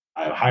July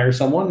I hire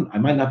someone, I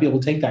might not be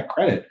able to take that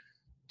credit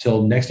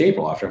till next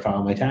April after I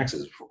file my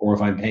taxes. Or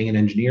if I'm paying an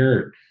engineer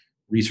or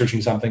researching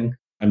something,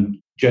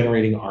 I'm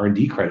generating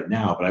R&D credit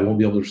now, but I won't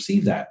be able to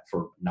receive that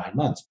for 9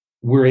 months.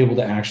 We're able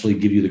to actually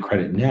give you the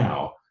credit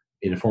now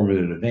in a form of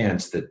an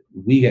advance that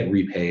we get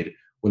repaid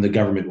when the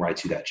government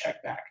writes you that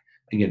check back.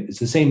 Again, it's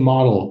the same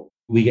model.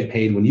 We get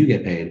paid when you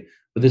get paid,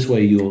 but this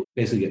way you'll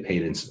basically get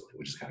paid instantly,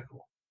 which is kind of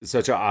cool. It's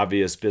such an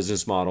obvious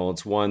business model.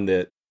 It's one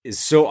that is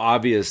so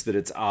obvious that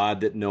it's odd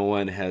that no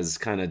one has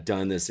kind of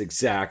done this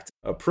exact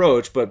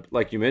approach. But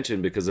like you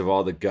mentioned, because of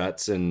all the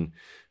guts and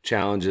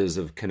challenges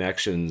of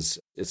connections,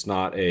 it's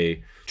not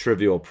a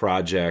trivial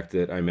project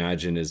that I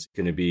imagine is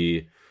going to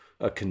be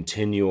a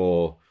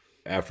continual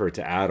effort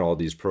to add all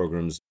these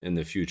programs in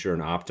the future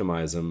and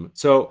optimize them.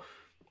 So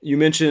you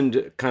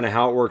mentioned kind of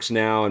how it works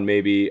now and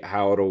maybe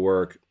how it'll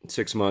work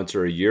 6 months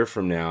or a year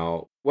from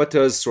now. What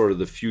does sort of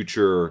the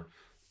future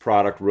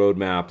product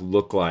roadmap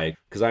look like?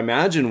 Because I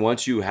imagine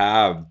once you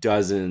have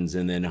dozens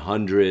and then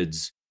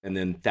hundreds and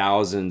then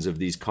thousands of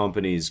these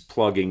companies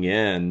plugging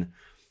in,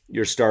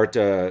 you start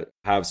to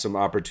have some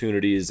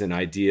opportunities and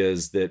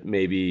ideas that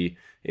may be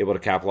able to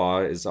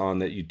capitalize on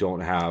that you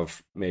don't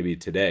have maybe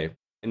today.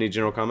 Any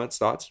general comments,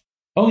 thoughts?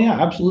 Oh,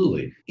 yeah,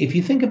 absolutely. If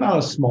you think about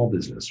a small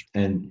business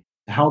and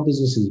how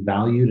business is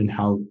valued and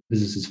how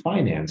business is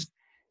financed,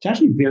 it's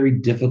actually very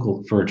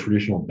difficult for a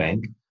traditional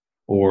bank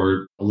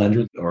or a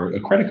lender or a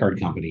credit card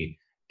company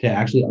to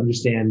actually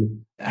understand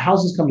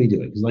how's this company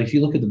doing. Because if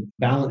you look at the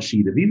balance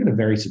sheet of even a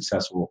very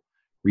successful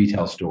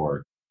retail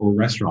store or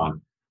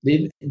restaurant,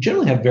 they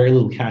generally have very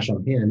little cash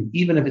on hand,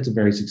 even if it's a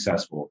very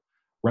successful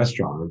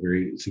restaurant or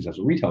very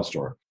successful retail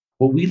store.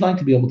 What we'd like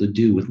to be able to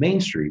do with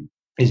MainStreet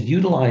is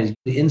utilize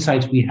the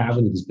insights we have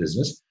into this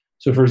business.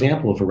 So for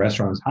example, if a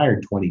restaurant has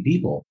hired 20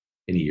 people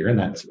in a year, and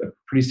that's a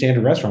pretty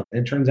standard restaurant,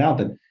 and it turns out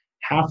that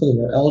half of them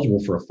are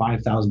eligible for a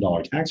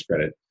 $5,000 tax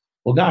credit.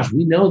 Well, gosh,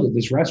 we know that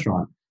this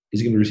restaurant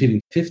is going to be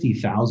receiving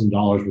 $50,000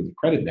 worth of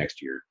credit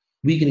next year.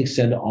 We can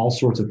extend all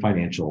sorts of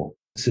financial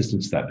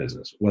assistance to that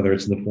business, whether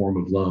it's in the form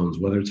of loans,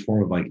 whether it's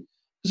form of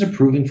just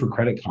approving for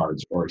credit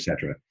cards or et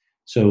cetera.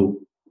 So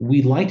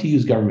we like to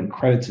use government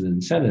credits and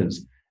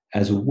incentives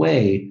as a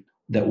way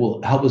that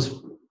will help us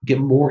get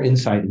more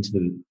insight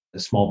into the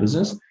small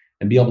business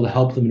and be able to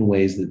help them in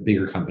ways that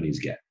bigger companies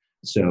get.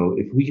 So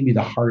if we can be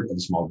the heart of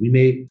the small,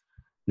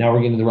 now we're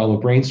getting into the realm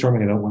of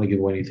brainstorming. I don't want to give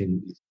away anything,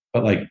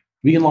 but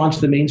we can launch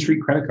the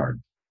MainStreet credit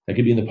card that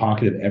could be in the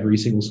pocket of every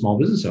single small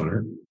business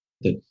owner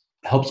that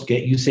helps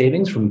get you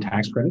savings from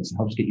tax credits,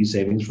 helps get you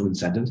savings from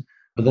incentives,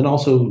 but then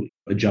also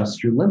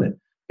adjusts your limit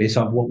based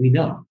off what we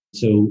know.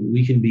 So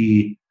we can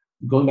be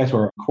going back to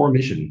our core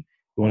mission.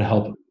 We want to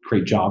help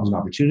create jobs and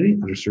opportunity,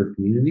 underserved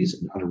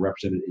communities and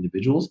underrepresented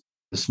individuals.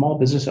 The small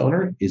business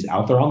owner is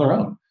out there on their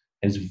own.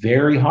 And it's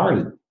very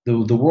hard.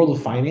 The world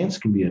of finance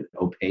can be an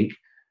opaque,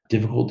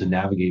 difficult to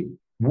navigate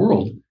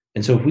world.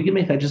 And so if we can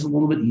make that just a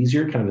little bit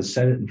easier, kind of a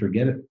set it and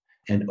forget it,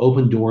 and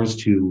open doors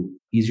to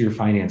easier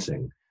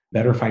financing,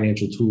 better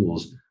financial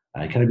tools,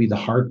 kind of be the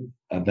heart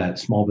of that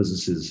small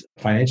business's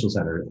financial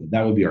center,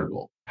 that would be our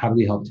goal. How do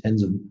we help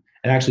tens of,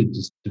 and actually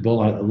just to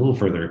build out a little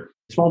further,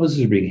 small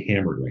businesses are being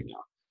hammered right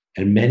now,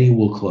 and many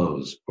will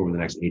close over the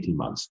next 18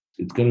 months.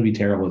 It's going to be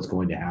terrible. It's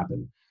going to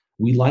happen.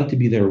 We like to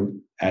be there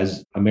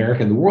as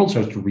America and the world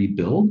starts to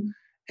rebuild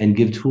and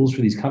give tools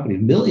for these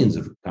companies, millions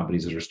of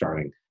companies that are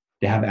starting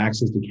to have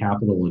access to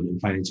capital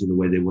and financing the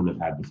way they wouldn't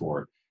have had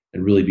before,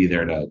 and really be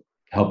there to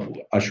help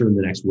usher in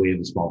the next wave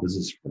of small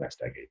business for the next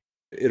decade.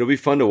 It'll be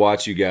fun to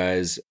watch you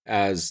guys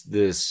as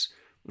this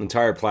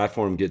entire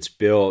platform gets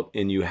built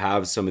and you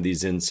have some of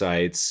these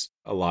insights,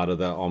 a lot of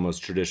the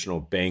almost traditional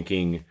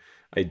banking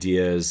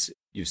ideas.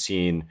 You've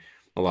seen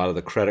a lot of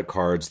the credit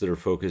cards that are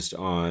focused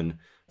on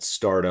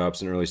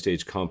startups and early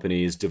stage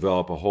companies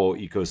develop a whole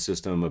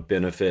ecosystem of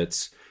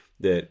benefits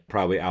that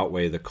probably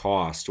outweigh the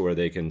cost, where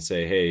they can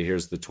say, hey,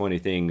 here's the 20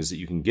 things that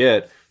you can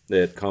get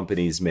that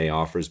companies may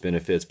offer as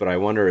benefits. But I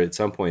wonder at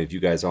some point if you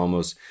guys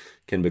almost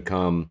can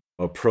become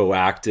a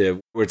proactive,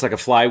 where it's like a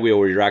flywheel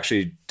where you're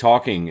actually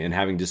talking and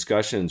having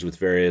discussions with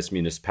various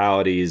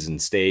municipalities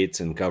and states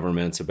and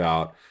governments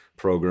about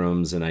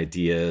programs and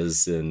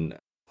ideas. And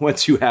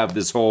once you have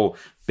this whole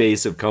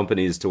base of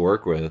companies to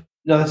work with.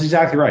 No, that's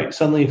exactly right.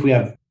 Suddenly, if we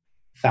have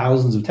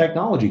thousands of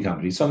technology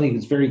companies, suddenly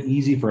it's very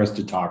easy for us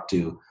to talk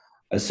to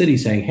a city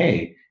saying,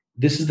 hey,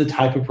 this is the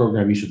type of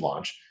program you should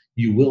launch.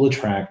 You will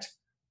attract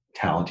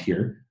talent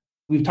here.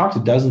 We've talked to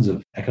dozens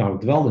of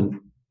economic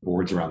development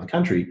boards around the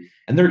country,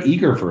 and they're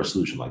eager for a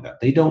solution like that.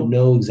 They don't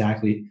know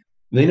exactly,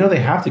 they know they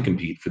have to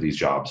compete for these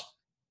jobs,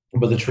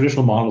 but the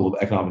traditional model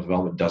of economic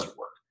development doesn't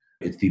work.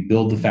 It's the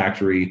build the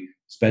factory,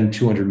 spend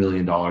 $200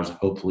 million,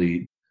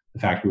 hopefully the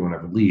factory won't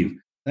ever leave.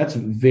 That's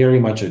very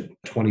much a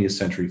 20th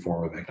century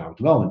form of economic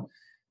development.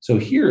 So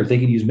here, if they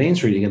can use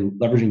MainStreet, again,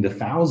 leveraging the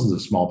thousands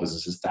of small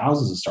businesses,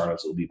 thousands of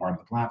startups that will be part of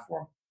the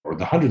platform, or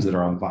the hundreds that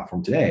are on the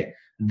platform today,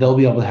 they'll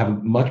be able to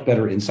have much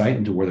better insight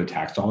into where their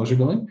tax dollars are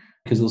going,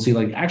 because they'll see,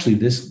 like, actually,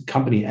 this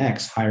company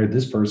X hired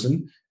this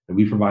person, and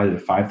we provided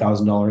a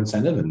 $5,000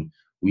 incentive, and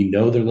we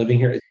know they're living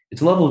here.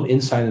 It's a level of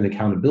insight and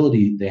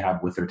accountability they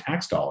have with their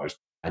tax dollars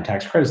and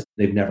tax credits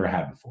they've never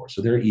had before.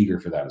 So they're eager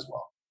for that as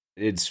well.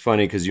 It's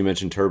funny because you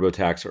mentioned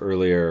TurboTax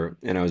earlier,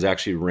 and I was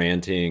actually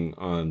ranting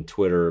on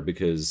Twitter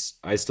because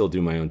I still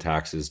do my own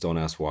taxes. Don't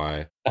ask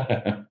why.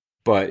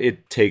 But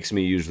it takes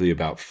me usually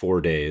about 4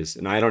 days,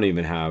 and I don't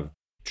even have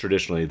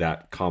traditionally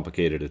that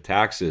complicated of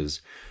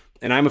taxes.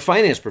 And I'm a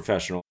finance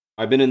professional.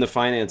 I've been in the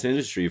finance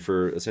industry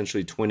for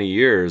essentially 20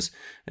 years,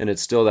 and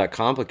it's still that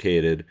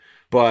complicated.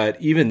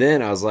 But even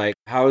then, I was like,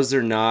 how is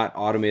there not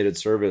automated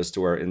service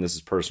to where, and this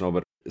is personal,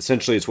 but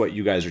essentially it's what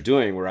you guys are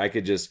doing, where I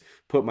could just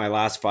put my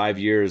last 5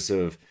 years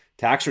of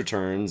tax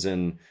returns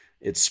and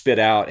it spit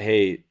out,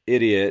 hey,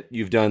 idiot,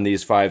 you've done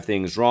these 5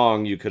 things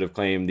wrong. You could have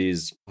claimed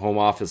these home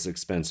office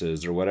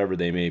expenses or whatever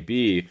they may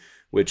be,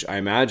 which I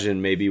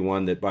imagine may be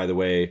one that, by the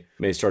way,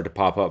 may start to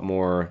pop up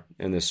more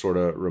in this sort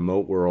of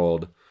remote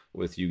world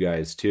with you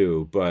guys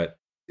too. But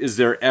is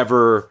there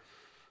ever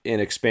an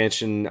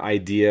expansion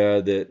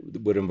idea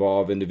that would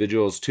involve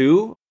individuals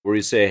too, where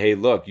you say, hey,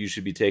 look, you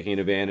should be taking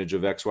advantage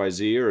of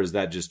XYZ, or is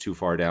that just too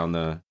far down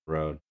the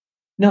road?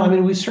 No, I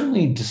mean, we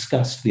certainly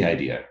discussed the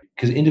idea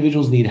because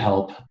individuals need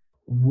help.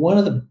 One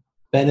of the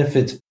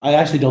benefits, I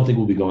actually don't think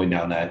we'll be going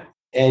down that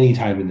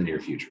anytime in the near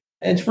future.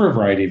 And it's for a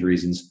variety of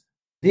reasons.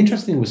 The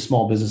interesting thing with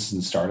small businesses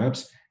and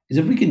startups is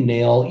if we can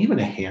nail even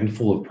a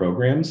handful of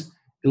programs,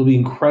 it'll be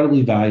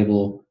incredibly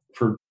valuable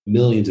for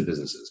millions of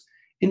businesses.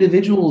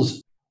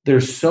 Individuals,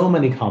 there's so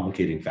many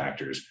complicating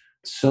factors,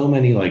 so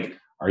many, like,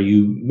 are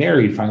you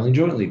married, filing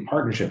jointly,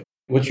 partnership?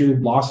 What's your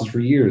losses for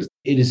years?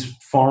 It is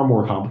far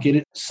more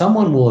complicated.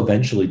 Someone will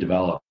eventually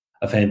develop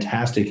a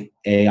fantastic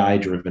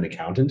AI-driven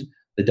accountant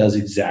that does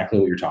exactly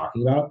what you're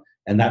talking about,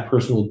 and that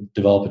person will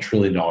develop $1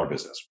 trillion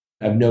business.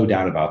 I have no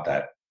doubt about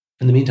that.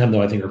 In the meantime,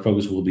 though, I think our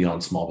focus will be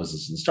on small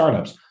businesses and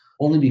startups,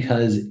 only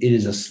because it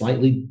is a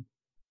slightly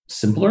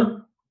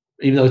simpler,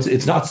 even though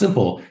it's not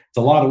simple, it's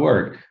a lot of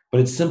work, but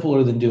it's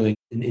simpler than doing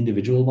an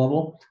individual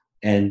level.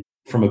 And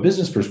from a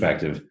business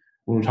perspective,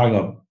 when we're talking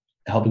about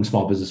helping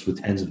small business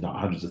with tens, if not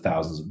hundreds of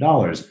thousands of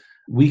dollars,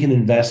 we can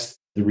invest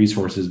the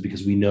resources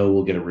because we know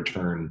we'll get a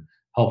return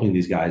helping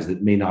these guys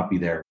that may not be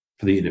there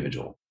for the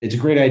individual. It's a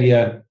great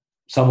idea.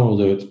 Someone will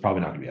do it. It's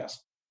probably not going to be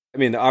us. I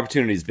mean, the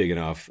opportunity is big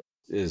enough,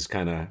 is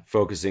kind of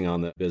focusing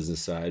on the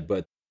business side,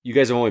 but you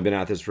guys have only been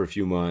at this for a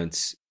few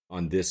months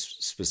on this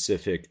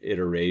specific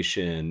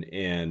iteration.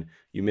 And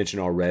you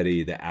mentioned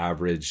already the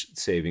average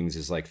savings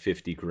is like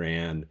 50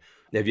 grand.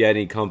 Have you had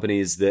any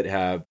companies that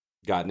have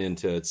gotten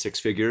into 6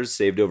 figures,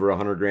 saved over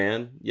 100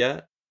 grand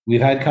yet?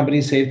 We've had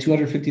companies save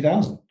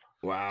 250,000.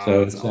 Wow,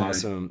 so that's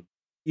awesome.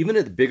 Even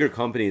at the bigger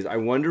companies, I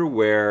wonder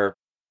where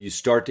you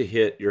start to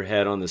hit your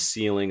head on the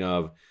ceiling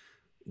of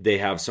they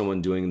have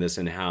someone doing this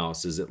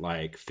in-house. Is it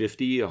like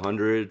 50,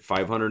 100,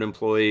 500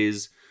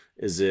 employees?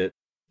 Is it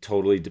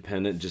totally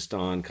dependent just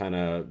on kind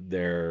of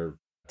their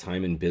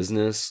time in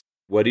business?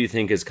 What do you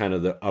think is kind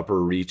of the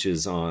upper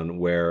reaches on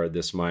where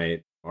this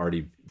might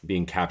already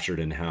being captured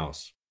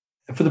in-house?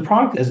 For the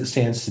product as it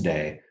stands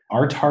today,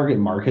 our target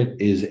market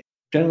is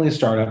generally a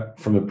startup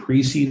from a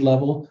pre-seed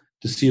level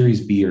to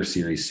Series B or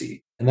Series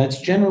C. And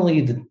that's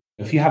generally,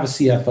 if you have a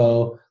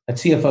CFO, that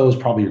CFO is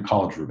probably your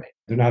college roommate.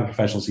 They're not a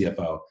professional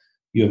CFO.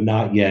 You have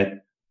not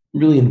yet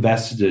really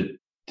invested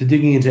to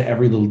digging into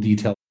every little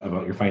detail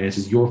about your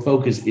finances. Your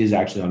focus is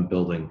actually on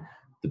building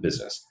the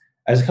business.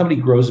 As a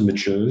company grows and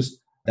matures,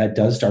 that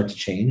does start to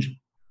change.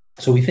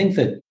 So we think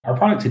that our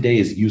product today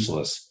is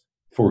useless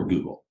for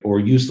Google or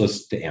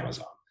useless to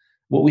Amazon.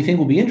 What we think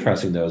will be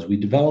interesting, though, is we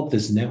develop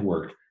this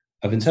network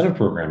of incentive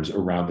programs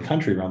around the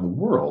country, around the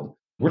world.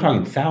 We're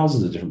talking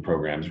thousands of different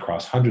programs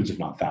across hundreds, if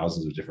not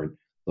thousands of different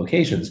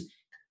locations.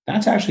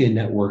 That's actually a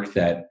network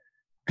that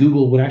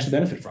Google would actually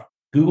benefit from.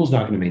 Google's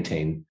not going to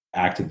maintain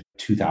active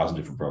 2,000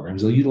 different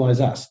programs. They'll utilize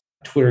us.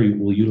 Twitter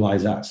will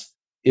utilize us.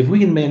 If we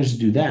can manage to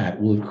do that,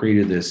 we'll have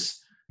created this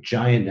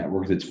giant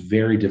network that's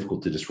very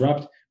difficult to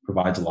disrupt,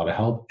 provides a lot of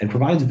help, and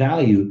provides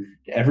value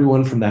to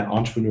everyone from that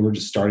entrepreneur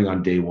just starting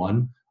on day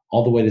one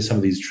all the way to some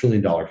of these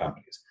trillion-dollar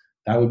companies.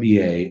 That would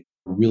be a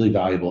really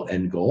valuable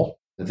end goal.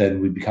 That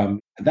then we become,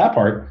 at that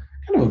part,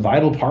 kind of a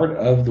vital part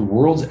of the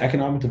world's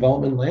economic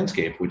development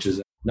landscape, which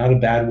is not a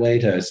bad way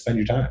to spend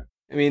your time.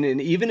 I mean,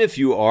 and even if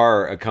you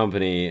are a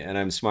company, and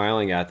I'm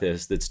smiling at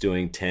this, that's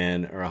doing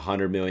 10 or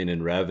 100 million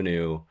in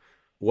revenue,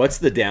 what's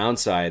the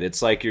downside?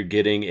 It's like you're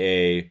getting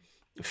a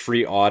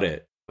free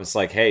audit. It's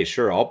like, hey,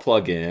 sure, I'll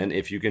plug in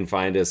if you can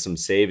find us some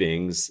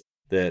savings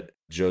that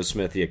Joe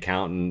Smith, the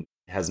accountant,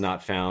 has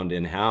not found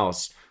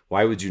in-house.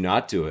 Why would you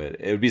not do it?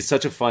 It would be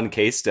such a fun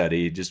case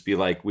study. Just be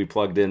like, we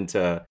plugged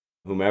into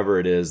whomever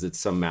it is that's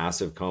some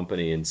massive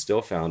company and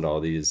still found all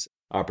these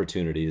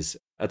opportunities.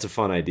 That's a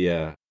fun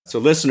idea. So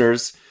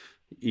listeners,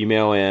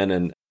 email in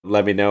and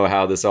let me know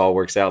how this all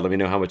works out. Let me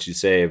know how much you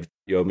saved.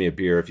 You owe me a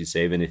beer if you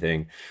save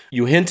anything.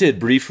 You hinted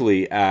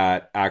briefly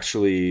at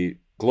actually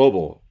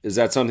global. Is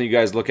that something you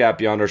guys look at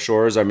beyond our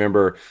shores? I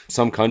remember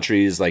some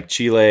countries like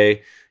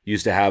Chile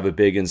used to have a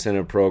big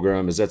incentive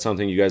program. Is that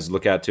something you guys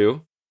look at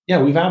too?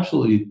 Yeah, we've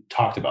absolutely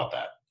talked about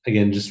that.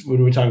 Again, just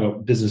when we're talking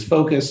about business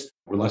focus,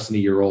 we're less than a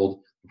year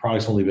old. The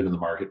product's only been in the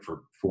market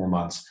for 4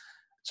 months.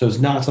 So it's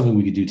not something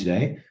we could do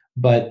today.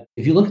 But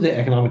if you look at the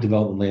economic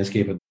development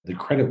landscape of the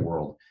credit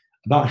world,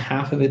 about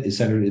half of it is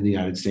centered in the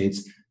United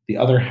States. The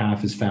other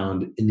half is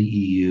found in the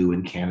EU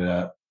and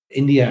Canada.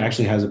 India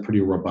actually has a pretty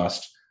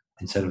robust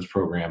incentives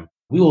program.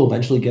 We will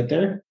eventually get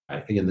there.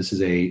 Again, this is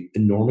an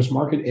enormous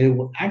market, and it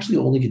will actually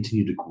only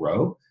continue to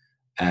grow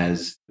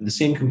as the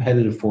same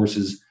competitive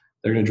forces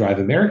that are going to drive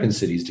American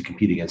cities to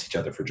compete against each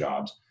other for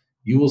jobs.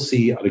 You will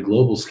see on a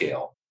global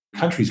scale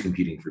countries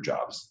competing for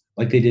jobs,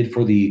 like they did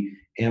for the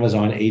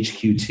Amazon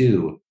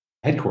HQ2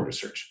 headquarters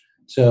search.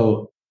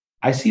 So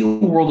I see a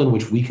world in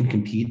which we can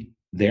compete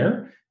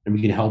there and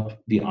we can help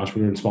the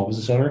entrepreneur and small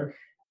business owner.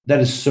 That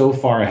is so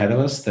far ahead of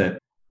us that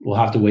we'll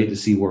have to wait to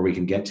see where we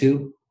can get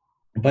to.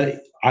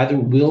 But either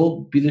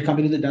we'll be the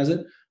company that does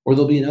it, or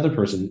there'll be another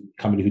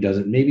company who does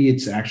it. Maybe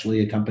it's actually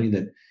a company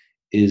that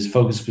is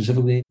focused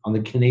specifically on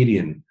the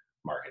Canadian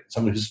market,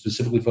 someone who's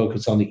specifically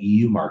focused on the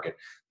EU market.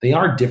 They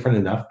are different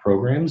enough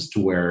programs to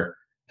where,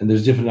 and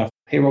there's different enough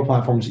payroll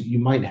platforms that you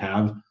might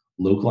have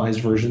localized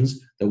versions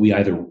that we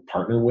either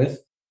partner with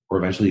or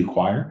eventually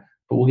acquire.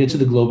 But we'll get to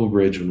the global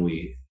bridge when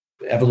we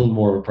have a little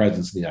more of a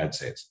presence in the United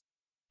States.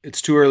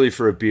 It's too early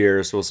for a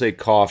beer, so we'll say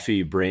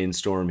coffee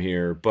brainstorm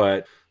here.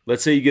 But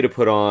let's say you get to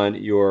put on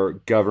your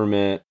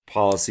government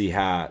policy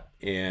hat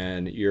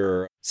and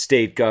you're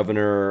state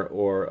governor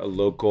or a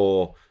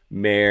local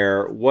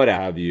mayor, what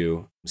have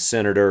you,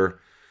 senator.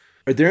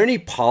 Are there any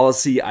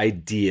policy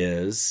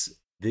ideas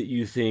that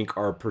you think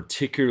are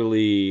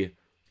particularly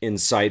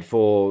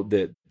insightful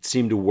that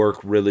seem to work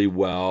really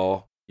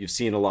well? You've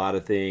seen a lot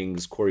of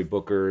things, Cory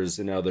Booker's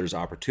and others,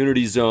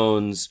 opportunity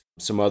zones,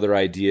 some other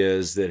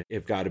ideas that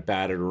have got it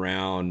batted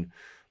around,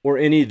 or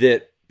any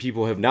that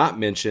people have not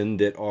mentioned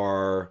that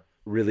are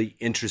really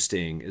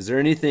interesting. Is there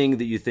anything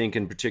that you think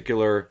in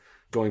particular,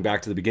 going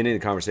back to the beginning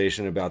of the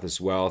conversation about this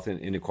wealth and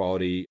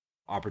inequality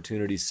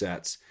opportunity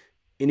sets,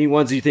 any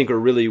ones you think are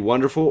really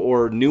wonderful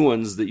or new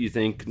ones that you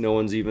think no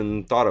one's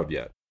even thought of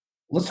yet?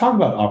 Let's talk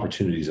about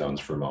opportunity zones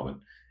for a moment.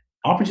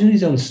 Opportunity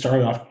zones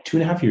started off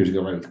 2.5 years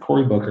ago, right, with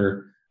Cory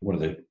Booker, one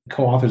of the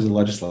co-authors of the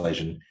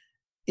legislation.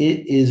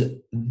 It is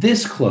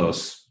this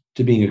close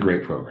to being a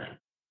great program.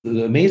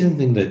 The amazing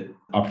thing that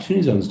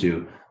opportunity zones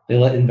do, they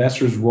let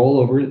investors roll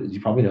over.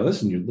 You probably know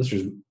this, and your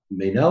listeners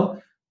may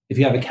know. If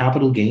you have a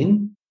capital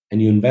gain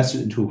and you invest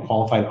it into a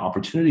qualified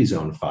opportunity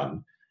zone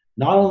fund,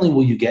 not only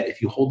will you get,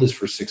 if you hold this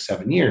for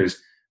 6-7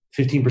 years,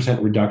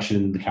 15% reduction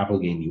in the capital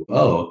gain you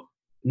owe,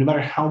 no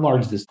matter how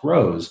large this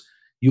grows,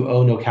 you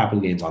owe no capital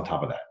gains on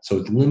top of that. So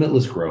it's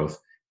limitless growth.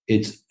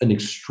 It's an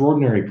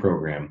extraordinary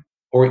program,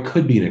 or it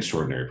could be an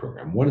extraordinary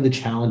program. One of the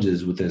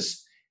challenges with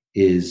this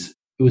is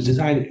it was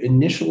designed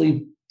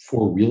initially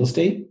for real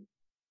estate,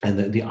 and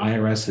the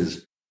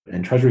IRS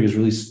and Treasury has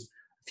released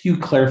a few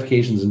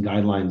clarifications and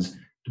guidelines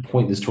to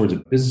point this towards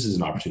businesses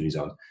and opportunity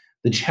zones.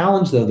 The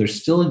challenge, though, there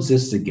still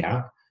exists a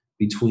gap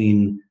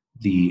between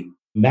the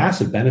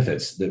massive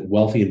benefits that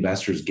wealthy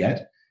investors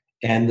get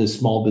and the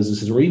small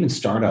businesses or even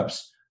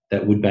startups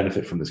that would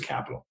benefit from this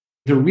capital.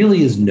 There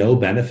really is no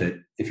benefit,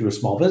 if you're a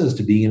small business,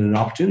 to being in an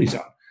opportunity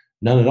zone.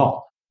 None at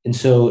all. And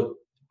so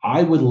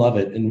I would love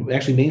it. And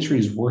actually, MainStreet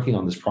is working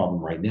on this problem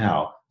right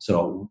now.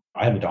 So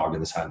I have a dog in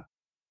this hunt.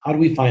 How do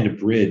we find a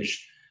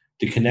bridge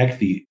to connect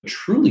the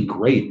truly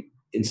great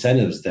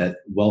incentives that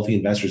wealthy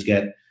investors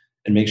get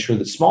and make sure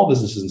that small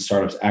businesses and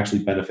startups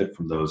actually benefit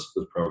from those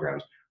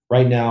programs?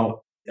 Right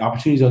now,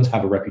 opportunity zones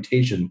have a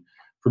reputation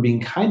for being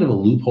kind of a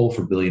loophole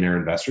for billionaire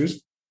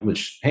investors,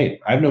 which, hey,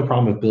 I have no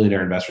problem if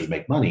billionaire investors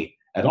make money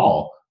at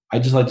all.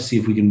 I'd just like to see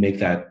if we can make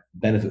that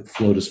benefit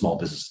flow to small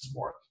businesses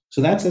more.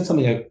 So that's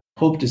something I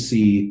hope to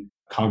see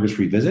Congress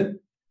revisit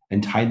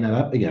and tighten that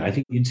up. Again, I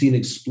think you'd see an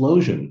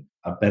explosion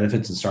of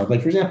benefits and startups.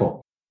 Like, for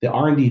example, the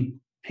R&D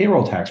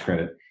payroll tax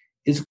credit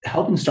is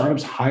helping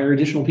startups hire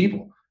additional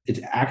people. It's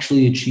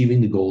actually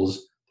achieving the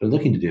goals they're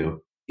looking to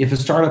do. If a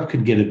startup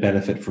could get a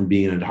benefit from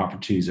being in an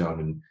opportunity zone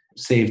and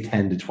save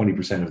 10 to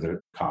 20% of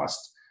their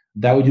costs,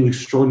 that would do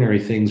extraordinary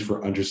things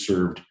for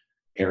underserved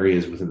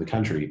areas within the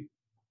country.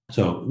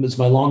 So it's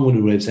my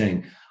long-winded way of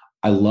saying,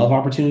 I love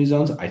opportunity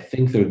zones. I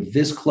think they're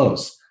this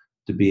close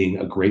to being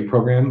a great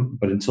program,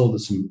 but until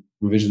some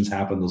revisions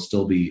happen, there'll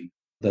still be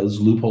those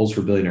loopholes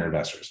for billionaire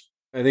investors.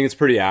 I think it's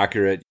pretty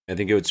accurate. I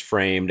think it's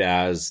framed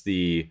as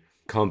the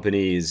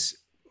companies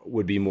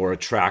would be more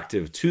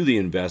attractive to the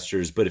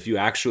investors, but if you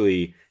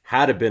actually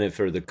had a benefit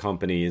for the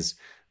companies,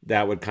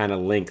 that would kind of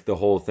link the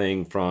whole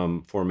thing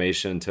from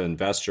formation to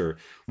investor.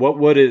 What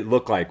would it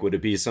look like? Would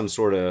it be some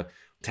sort of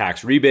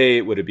tax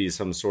rebate? Would it be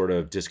some sort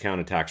of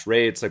discounted tax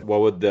rates? Like,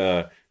 what would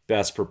the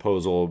best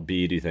proposal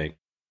be, do you think?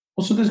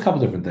 Well, so there's a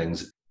couple different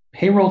things.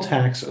 Payroll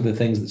tax are the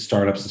things that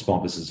startups and small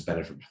businesses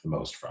benefit the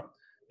most from.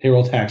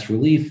 Payroll tax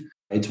relief,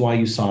 it's why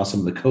you saw some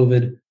of the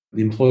COVID.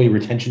 The employee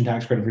retention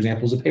tax credit, for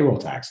example, is a payroll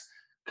tax,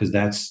 because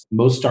that's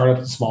most startups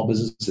and small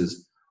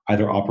businesses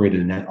either operate at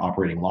a net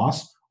operating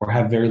loss or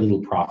have very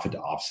little profit to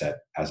offset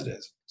as it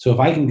is. So if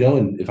I can go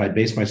and if I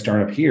base my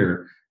startup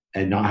here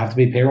and not have to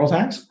pay payroll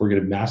tax or get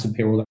a massive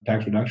payroll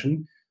tax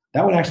reduction,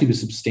 that would actually be a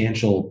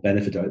substantial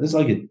benefit to it. This is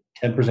like a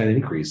 10%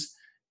 increase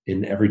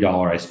in every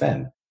dollar I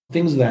spend.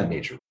 Things of that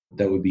nature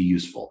that would be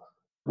useful.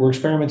 We're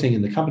experimenting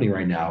in the company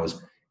right now is,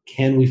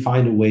 can we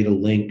find a way to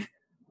link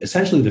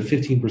essentially the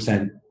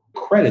 15%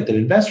 credit that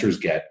investors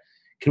get?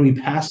 Can we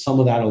pass some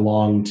of that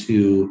along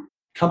to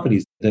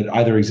companies that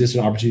either exist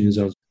in opportunity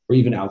zones or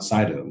even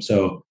outside of them?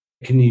 So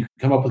can you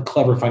come up with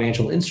clever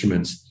financial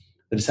instruments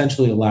that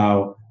essentially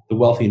allow the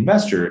wealthy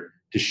investor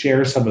to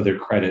share some of their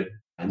credit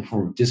in the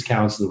form of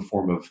discounts, in the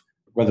form of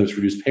whether it's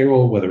reduced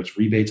payroll, whether it's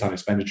rebates on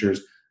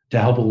expenditures, to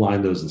help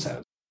align those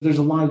incentives? There's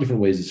a lot of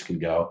different ways this can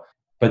go.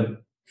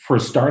 But for a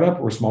startup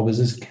or a small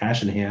business,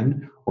 cash in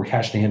hand or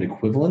cash in hand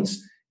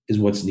equivalence is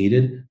what's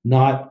needed,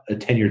 not a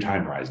 10-year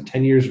time horizon.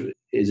 10 years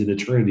is an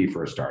eternity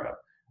for a startup.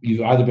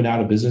 You've either been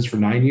out of business for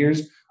 9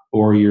 years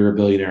or you're a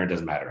billionaire. It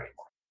doesn't matter anymore.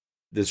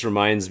 This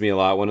reminds me a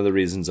lot. One of the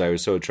reasons I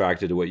was so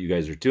attracted to what you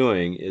guys are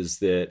doing is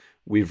that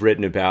we've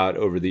written about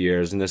over the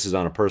years, and this is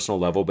on a personal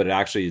level, but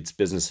it's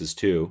businesses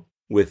too,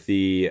 with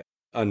the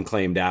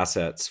unclaimed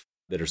assets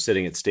that are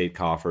sitting at state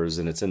coffers,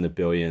 and it's in the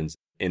billions.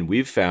 And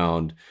we've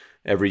found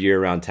every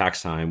year around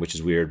tax time, which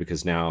is weird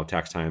because now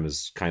tax time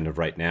is kind of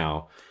right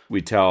now,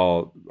 we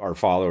tell our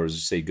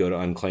followers, say, go to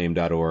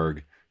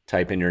unclaimed.org,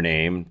 type in your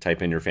name,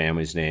 type in your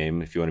family's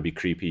name. If you want to be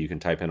creepy, you can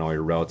type in all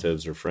your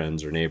relatives or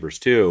friends or neighbors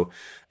too.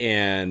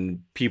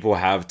 And people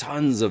have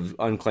tons of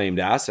unclaimed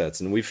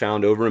assets. And we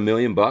found over $1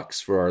 million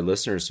for our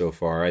listeners so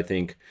far. I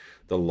think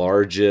the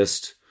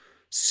largest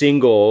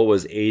single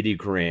was 80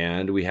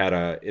 grand. We had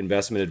an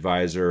investment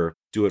advisor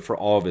do it for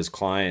all of his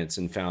clients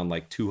and found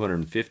like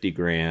 250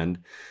 grand.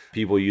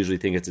 People usually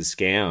think it's a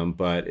scam,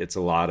 but it's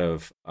a lot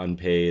of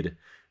unpaid,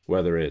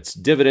 whether it's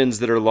dividends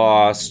that are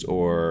lost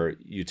or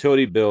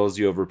utility bills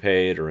you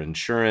overpaid or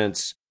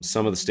insurance.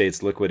 Some of the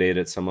states liquidate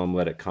it. Some of them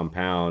let it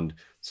compound.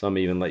 Some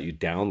even let you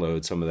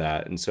download some of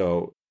that. And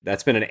so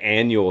that's been an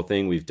annual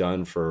thing we've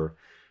done for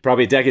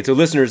probably a decade. So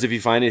listeners, if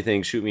you find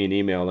anything, shoot me an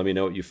email. Let me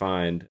know what you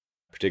find,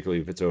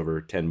 particularly if it's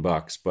over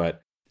 $10.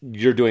 But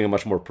you're doing a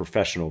much more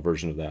professional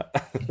version of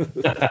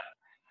that.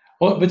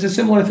 Well, but it's a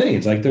similar thing.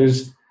 It's like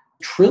there's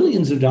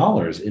trillions of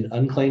dollars in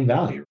unclaimed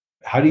value.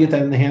 How do you get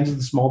that in the hands of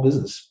the small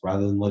business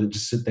rather than let it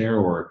just sit there,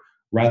 or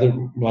rather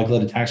like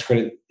let a tax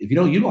credit, if you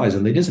don't utilize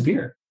them, they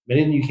disappear.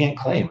 Many of them you can't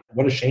claim.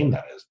 What a shame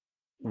that is.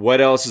 What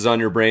else is on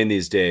your brain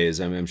these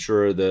days? I mean, I'm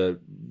sure the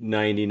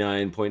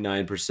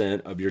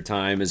 99.9% of your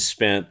time is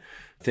spent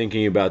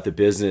thinking about the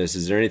business.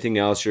 Is there anything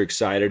else you're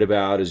excited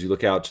about as you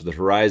look out to the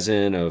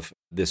horizon of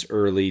this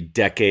early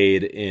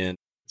decade in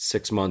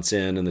 6 months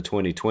in the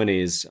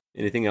 2020s?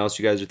 Anything else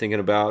you guys are thinking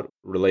about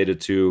related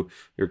to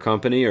your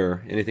company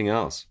or anything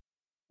else?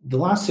 The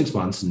last 6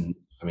 months, and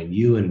I mean,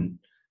 you and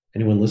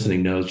anyone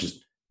listening knows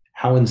just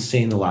how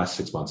insane the last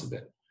 6 months have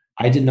been.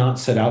 I did not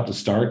set out to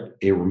start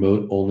a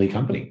remote only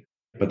company,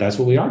 but that's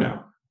what we are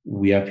now.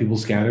 We have people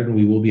scattered and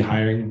we will be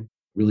hiring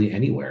really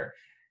anywhere.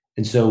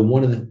 And so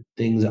one of the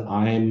things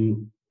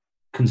I'm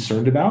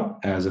concerned about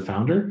as a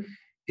founder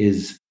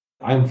is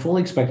I'm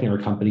fully expecting our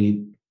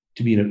company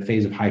to be in a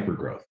phase of hyper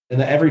growth,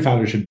 and that every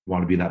founder should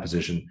want to be in that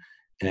position.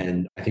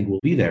 And I think we'll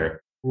be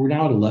there. We're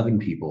now at 11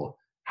 people.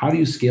 How do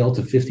you scale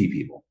to 50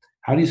 people?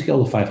 How do you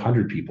scale to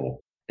 500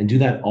 people and do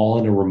that all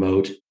in a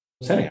remote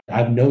setting? I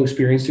have no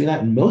experience doing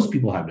that, and most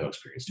people have no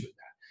experience doing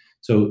that.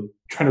 So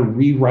trying to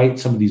rewrite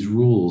some of these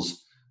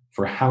rules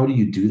for how do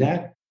you do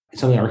that is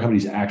something our company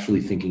is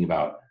actually thinking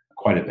about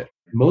quite a bit.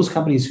 Most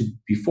companies who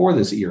before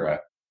this era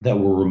that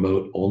were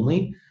remote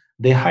only,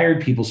 they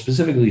hired people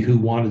specifically who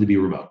wanted to be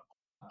remote.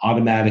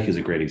 Automatic is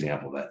a great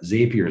example of that.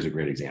 Zapier is a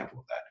great example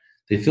of that.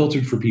 They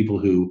filtered for people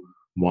who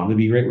want to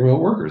be great remote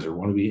workers or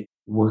want to be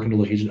work in a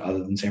location other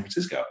than San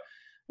Francisco.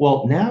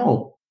 Well,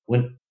 now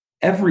when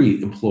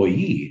every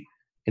employee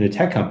in a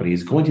tech company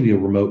is going to be a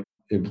remote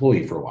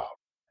employee for a while,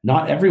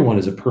 not everyone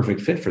is a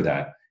perfect fit for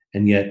that.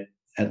 And yet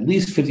at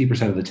least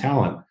 50% of the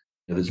talent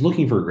that's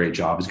looking for a great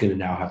job is going to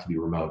now have to be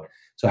remote.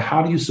 So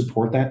how do you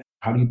support that?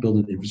 How do you build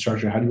an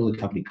infrastructure? How do you build a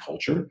company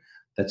culture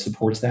that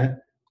supports that?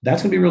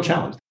 That's going to be a real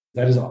challenge.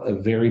 That is a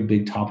very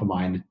big top of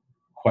mind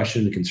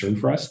question and concern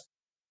for us.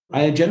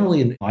 I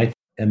generally in life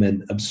am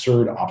an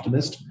absurd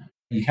optimist.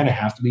 You kind of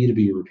have to be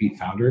a repeat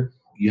founder.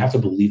 You have to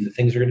believe that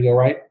things are going to go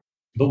right.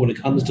 But when it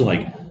comes to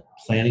like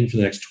planning for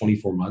the next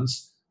 24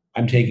 months,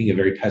 I'm taking a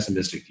very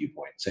pessimistic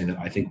viewpoint, saying that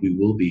I think we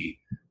will be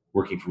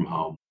working from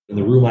home. In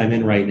the room I'm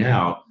in right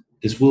now,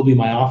 this will be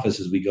my office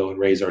as we go and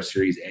raise our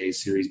Series A,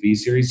 Series B,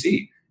 Series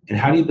C. And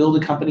how do you build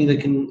a company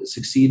that can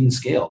succeed and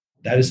scale?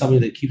 That is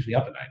something that keeps me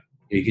up at night.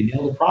 You can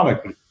nail the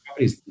product, but if the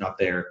company's not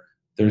there,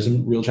 there's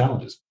some real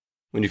challenges.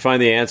 When you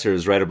find the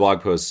answers, write a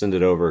blog post, send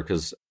it over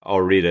because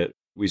I'll read it.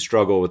 We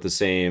struggle with the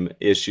same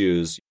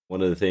issues.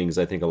 One of the things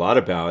I think a lot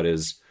about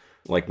is,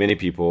 like many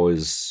people,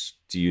 is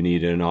do you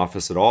need an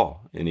office at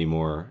all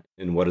anymore?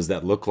 And what does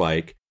that look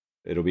like?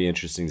 It'll be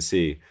interesting to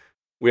see.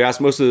 We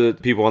asked most of the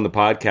people on the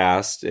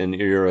podcast, and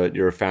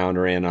you're a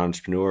founder and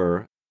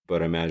entrepreneur,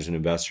 but I imagine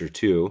investor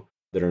too,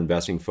 that are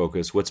investing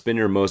focused. What's been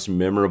your most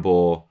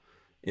memorable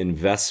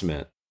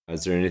investment?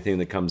 Is there anything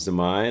that comes to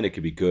mind? It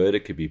could be good,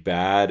 it could be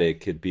bad, it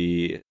could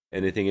be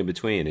anything in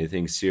between,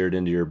 anything seared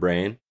into your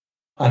brain?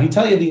 I can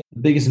tell you the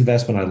biggest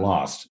investment I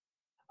lost.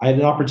 I had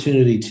an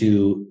opportunity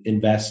to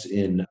invest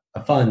in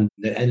a fund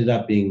that ended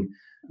up being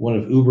one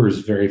of Uber's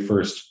very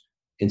first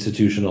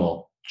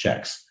institutional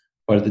checks.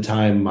 But at the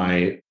time,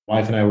 my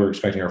wife and I were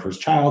expecting our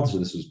first child. So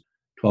this was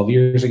 12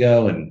 years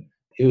ago. And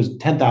it was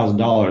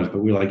 $10,000. But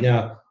we were like,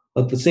 yeah,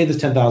 let's save this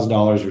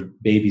 $10,000 for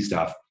baby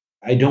stuff.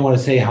 I don't want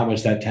to say how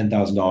much that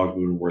 $10,000 would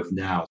be worth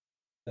now.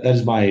 That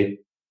is my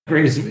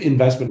greatest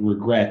investment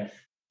regret.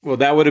 Well,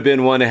 that would have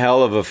been one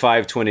hell of a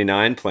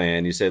 529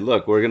 plan. You say,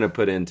 look, we're going to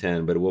put in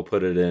 10, but we'll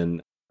put it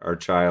in our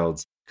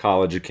child's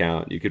college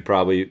account. You could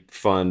probably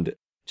fund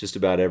just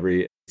about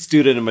every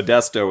student in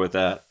Modesto with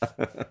that.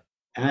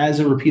 As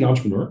a repeat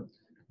entrepreneur,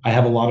 I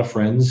have a lot of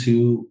friends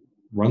who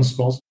run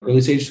small,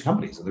 early stage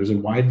companies. There's a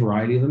wide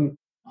variety of them.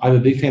 I'm a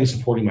big fan of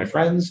supporting my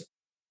friends.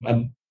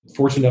 I'm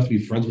fortunate enough to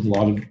be friends with a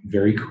lot of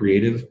very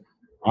creative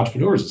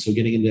entrepreneurs. So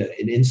getting into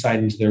an insight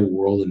into their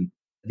world and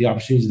the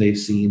opportunities they've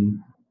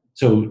seen.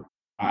 So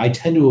I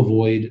tend to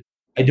avoid,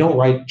 I don't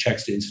write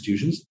checks to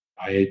institutions.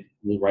 I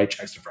will write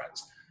checks to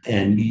friends.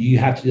 And you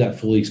have to do that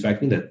fully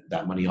expecting that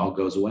that money all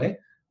goes away.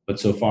 But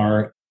so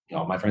far,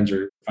 my friends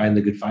are fighting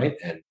the good fight.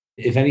 And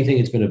if anything,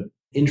 it's been an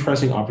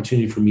interesting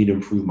opportunity for me to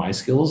improve my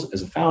skills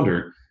as a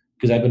founder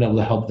because I've been able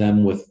to help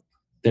them with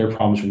their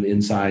problems from the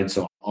inside.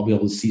 So I'll be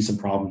able to see some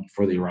problems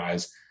before they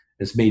arise.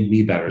 It's made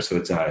me better. So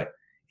it's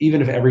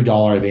even if every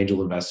dollar I've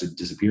angel invested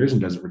disappears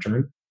and doesn't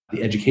return,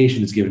 the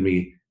education has given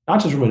me,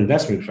 not just from an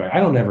investment perspective, I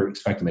don't ever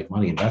expect to make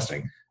money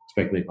investing. I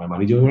expect to make my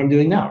money doing what I'm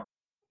doing now.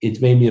 It's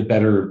made me a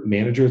better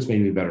manager. It's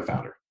made me a better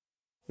founder.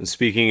 And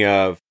speaking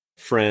of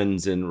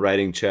friends and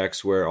writing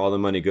checks where all the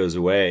money goes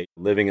away,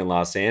 living in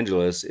Los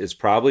Angeles is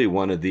probably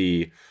one of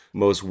the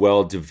most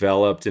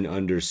well-developed and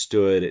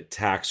understood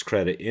tax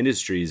credit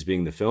industries,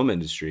 being the film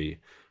industry.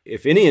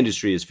 If any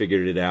industry has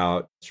figured it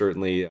out,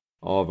 certainly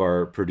all of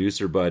our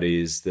producer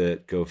buddies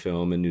that go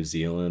film in New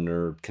Zealand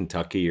or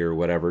Kentucky or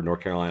whatever,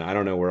 North Carolina, I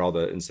don't know where all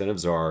the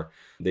incentives are.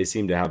 They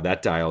seem to have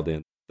that dialed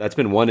in. That's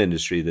been one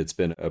industry that's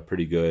been a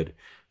pretty good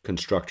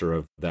constructor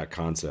of that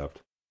concept.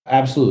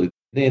 Absolutely.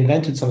 They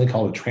invented something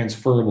called a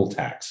transferable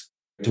tax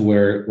to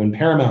where when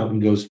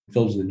Paramount goes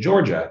films in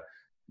Georgia,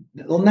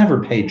 they'll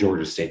never pay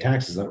Georgia state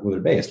taxes, not where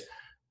they're based.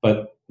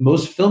 But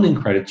most filming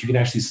credits you can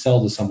actually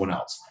sell to someone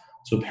else.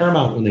 So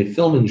Paramount, when they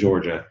film in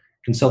Georgia,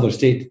 can sell their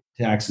state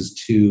taxes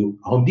to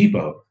Home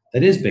Depot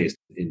that is based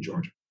in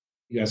Georgia.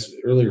 You asked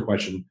earlier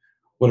question,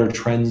 what are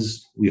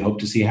trends we hope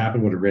to see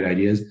happen? What are great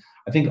ideas?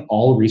 I think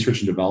all research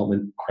and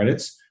development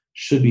credits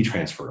should be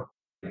transferable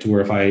to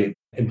where if I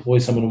employ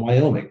someone in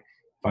Wyoming,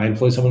 if I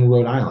employ someone in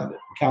Rhode Island,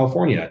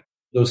 California,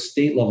 those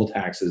state level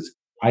taxes,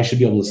 I should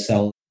be able to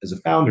sell as a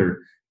founder,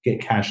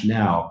 get cash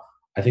now.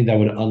 I think that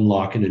would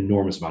unlock an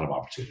enormous amount of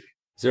opportunity.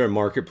 Is there a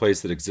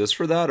marketplace that exists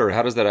for that, or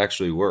how does that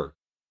actually work?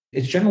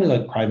 It's generally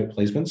like private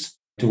placements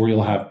to where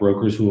you'll have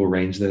brokers who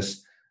arrange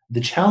this.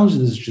 The challenge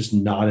is just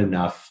not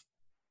enough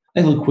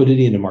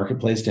liquidity in the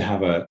marketplace to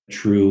have a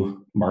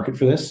true market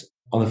for this.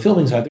 On the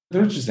filming side,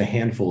 there's just a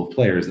handful of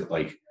players that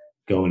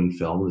go and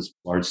film as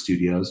large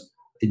studios.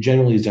 It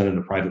generally is done in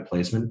a private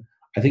placement.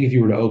 I think if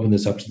you were to open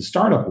this up to the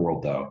startup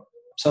world, though,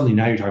 suddenly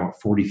now you're talking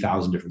about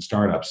 40,000 different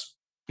startups.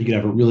 You could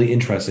have a really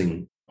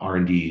interesting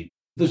R&D.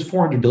 There's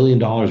 $400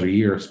 billion a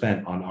year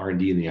spent on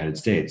R&D in the United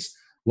States.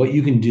 What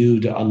you can do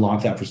to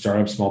unlock that for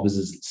startups, small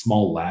business,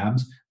 small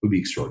labs would be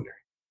extraordinary.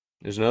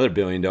 There's another $1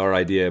 billion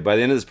idea. By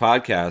the end of this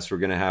podcast, we're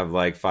going to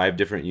have 5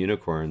 different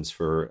unicorns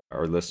for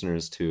our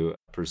listeners to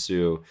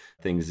pursue,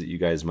 things that you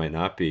guys might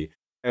not be.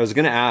 I was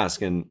going to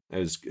ask, and it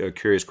was a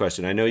curious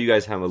question. I know you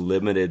guys have a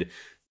limited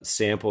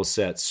sample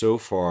set so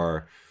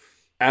far.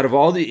 Out of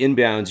all the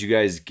inbounds you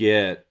guys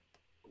get,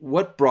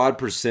 what broad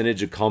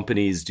percentage of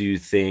companies do you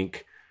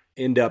think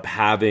end up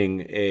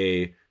having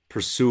a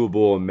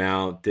pursuable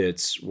amount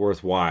that's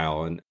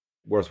worthwhile? And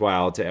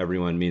worthwhile to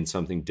everyone means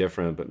something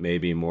different, but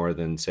maybe more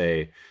than,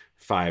 say,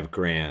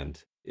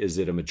 $5,000. Is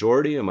it a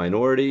majority, a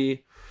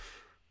minority?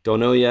 Don't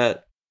know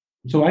yet.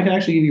 So I can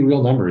actually give you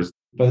real numbers.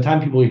 By the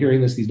time people are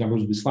hearing this, these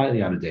numbers will be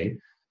slightly out of date,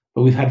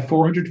 but we've had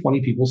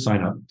 420 people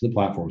sign up to the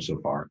platform so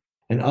far.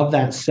 And of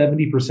that,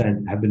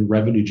 70% have been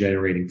revenue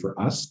generating for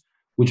us,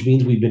 which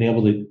means we've been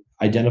able to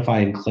identify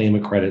and claim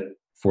a credit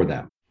for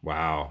them.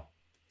 Wow.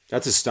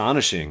 That's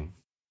astonishing.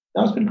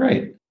 That's been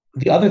great.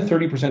 The other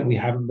 30% we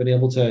haven't been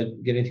able to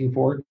get anything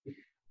for,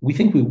 we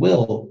think we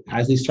will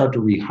as they start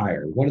to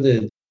rehire. One of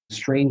the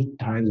strange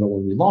times about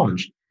when we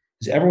launched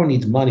is everyone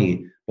needs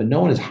money, but no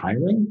one is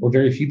hiring, or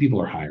very few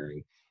people are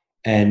hiring.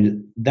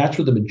 And that's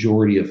where the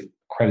majority of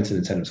credits and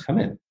incentives come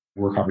in.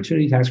 Work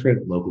opportunity tax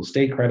credit, local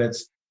state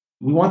credits.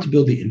 We want to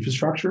build the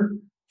infrastructure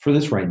for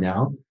this right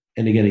now.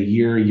 And again, a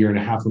year and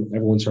a half, when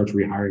everyone starts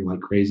rehiring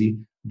like crazy,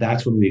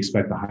 that's when we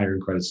expect the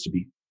hiring credits to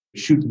be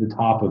shoot to the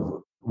top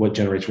of what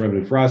generates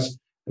revenue for us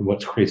and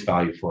what creates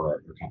value for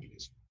our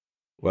companies.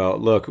 Well,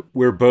 look,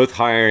 we're both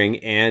hiring,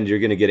 and you're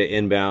going to get an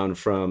inbound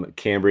from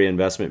Cambria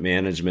Investment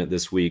Management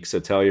this week. So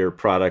tell your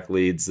product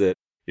leads that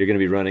you're going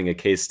to be running a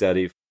case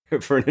study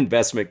for an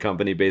investment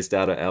company based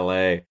out of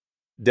LA.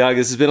 Doug,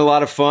 this has been a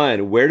lot of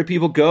fun. Where do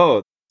people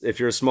go? If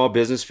you're a small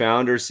business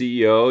founder,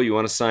 CEO, you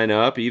want to sign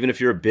up, even if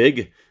you're a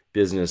big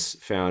business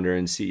founder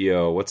and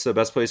CEO, what's the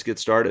best place to get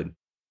started?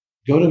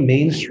 Go to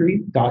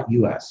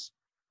MainStreet.us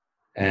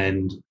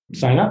and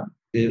sign up.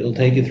 It'll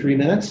take you 3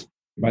 minutes.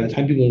 By the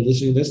time people are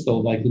listening to this,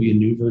 there'll likely be a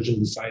new version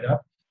of the site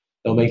up.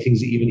 They'll make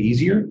things even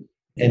easier.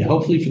 And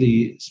hopefully for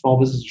the small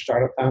business or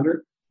startup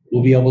founder,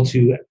 we'll be able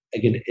to,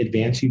 again,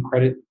 advance you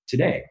credit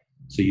today.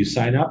 So you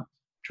sign up,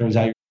 turns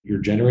out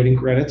you're generating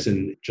credits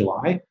in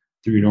July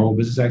through your normal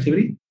business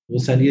activity. We'll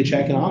send you a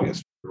check in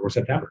August or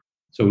September.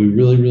 So we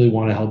really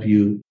want to help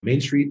you.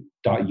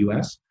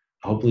 MainStreet.us,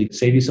 hopefully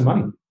save you some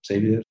money,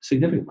 save you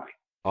significant money.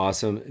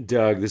 Awesome.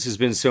 Doug, this has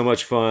been so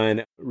much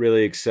fun.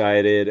 Really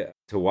excited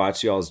to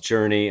watch y'all's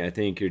journey. I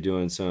think you're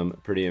doing some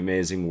pretty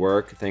amazing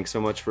work. Thanks so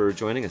much for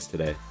joining us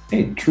today.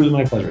 Hey, truly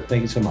my pleasure.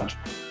 Thank you so much.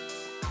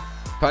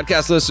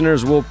 Podcast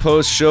listeners will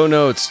post show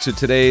notes to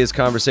today's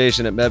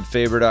conversation at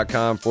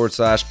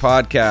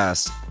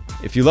mebfaber.com/podcast.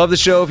 If you love the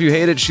show, if you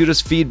hate it, shoot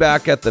us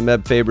feedback at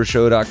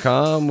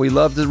themebfabershow.com. We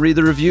love to read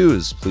the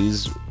reviews.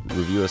 Please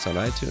review us on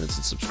iTunes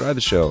and subscribe to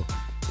the show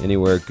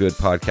anywhere good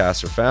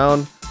podcasts are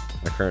found.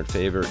 My current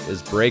favorite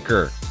is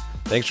Breaker.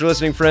 Thanks for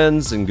listening,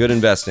 friends, and good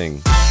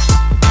investing.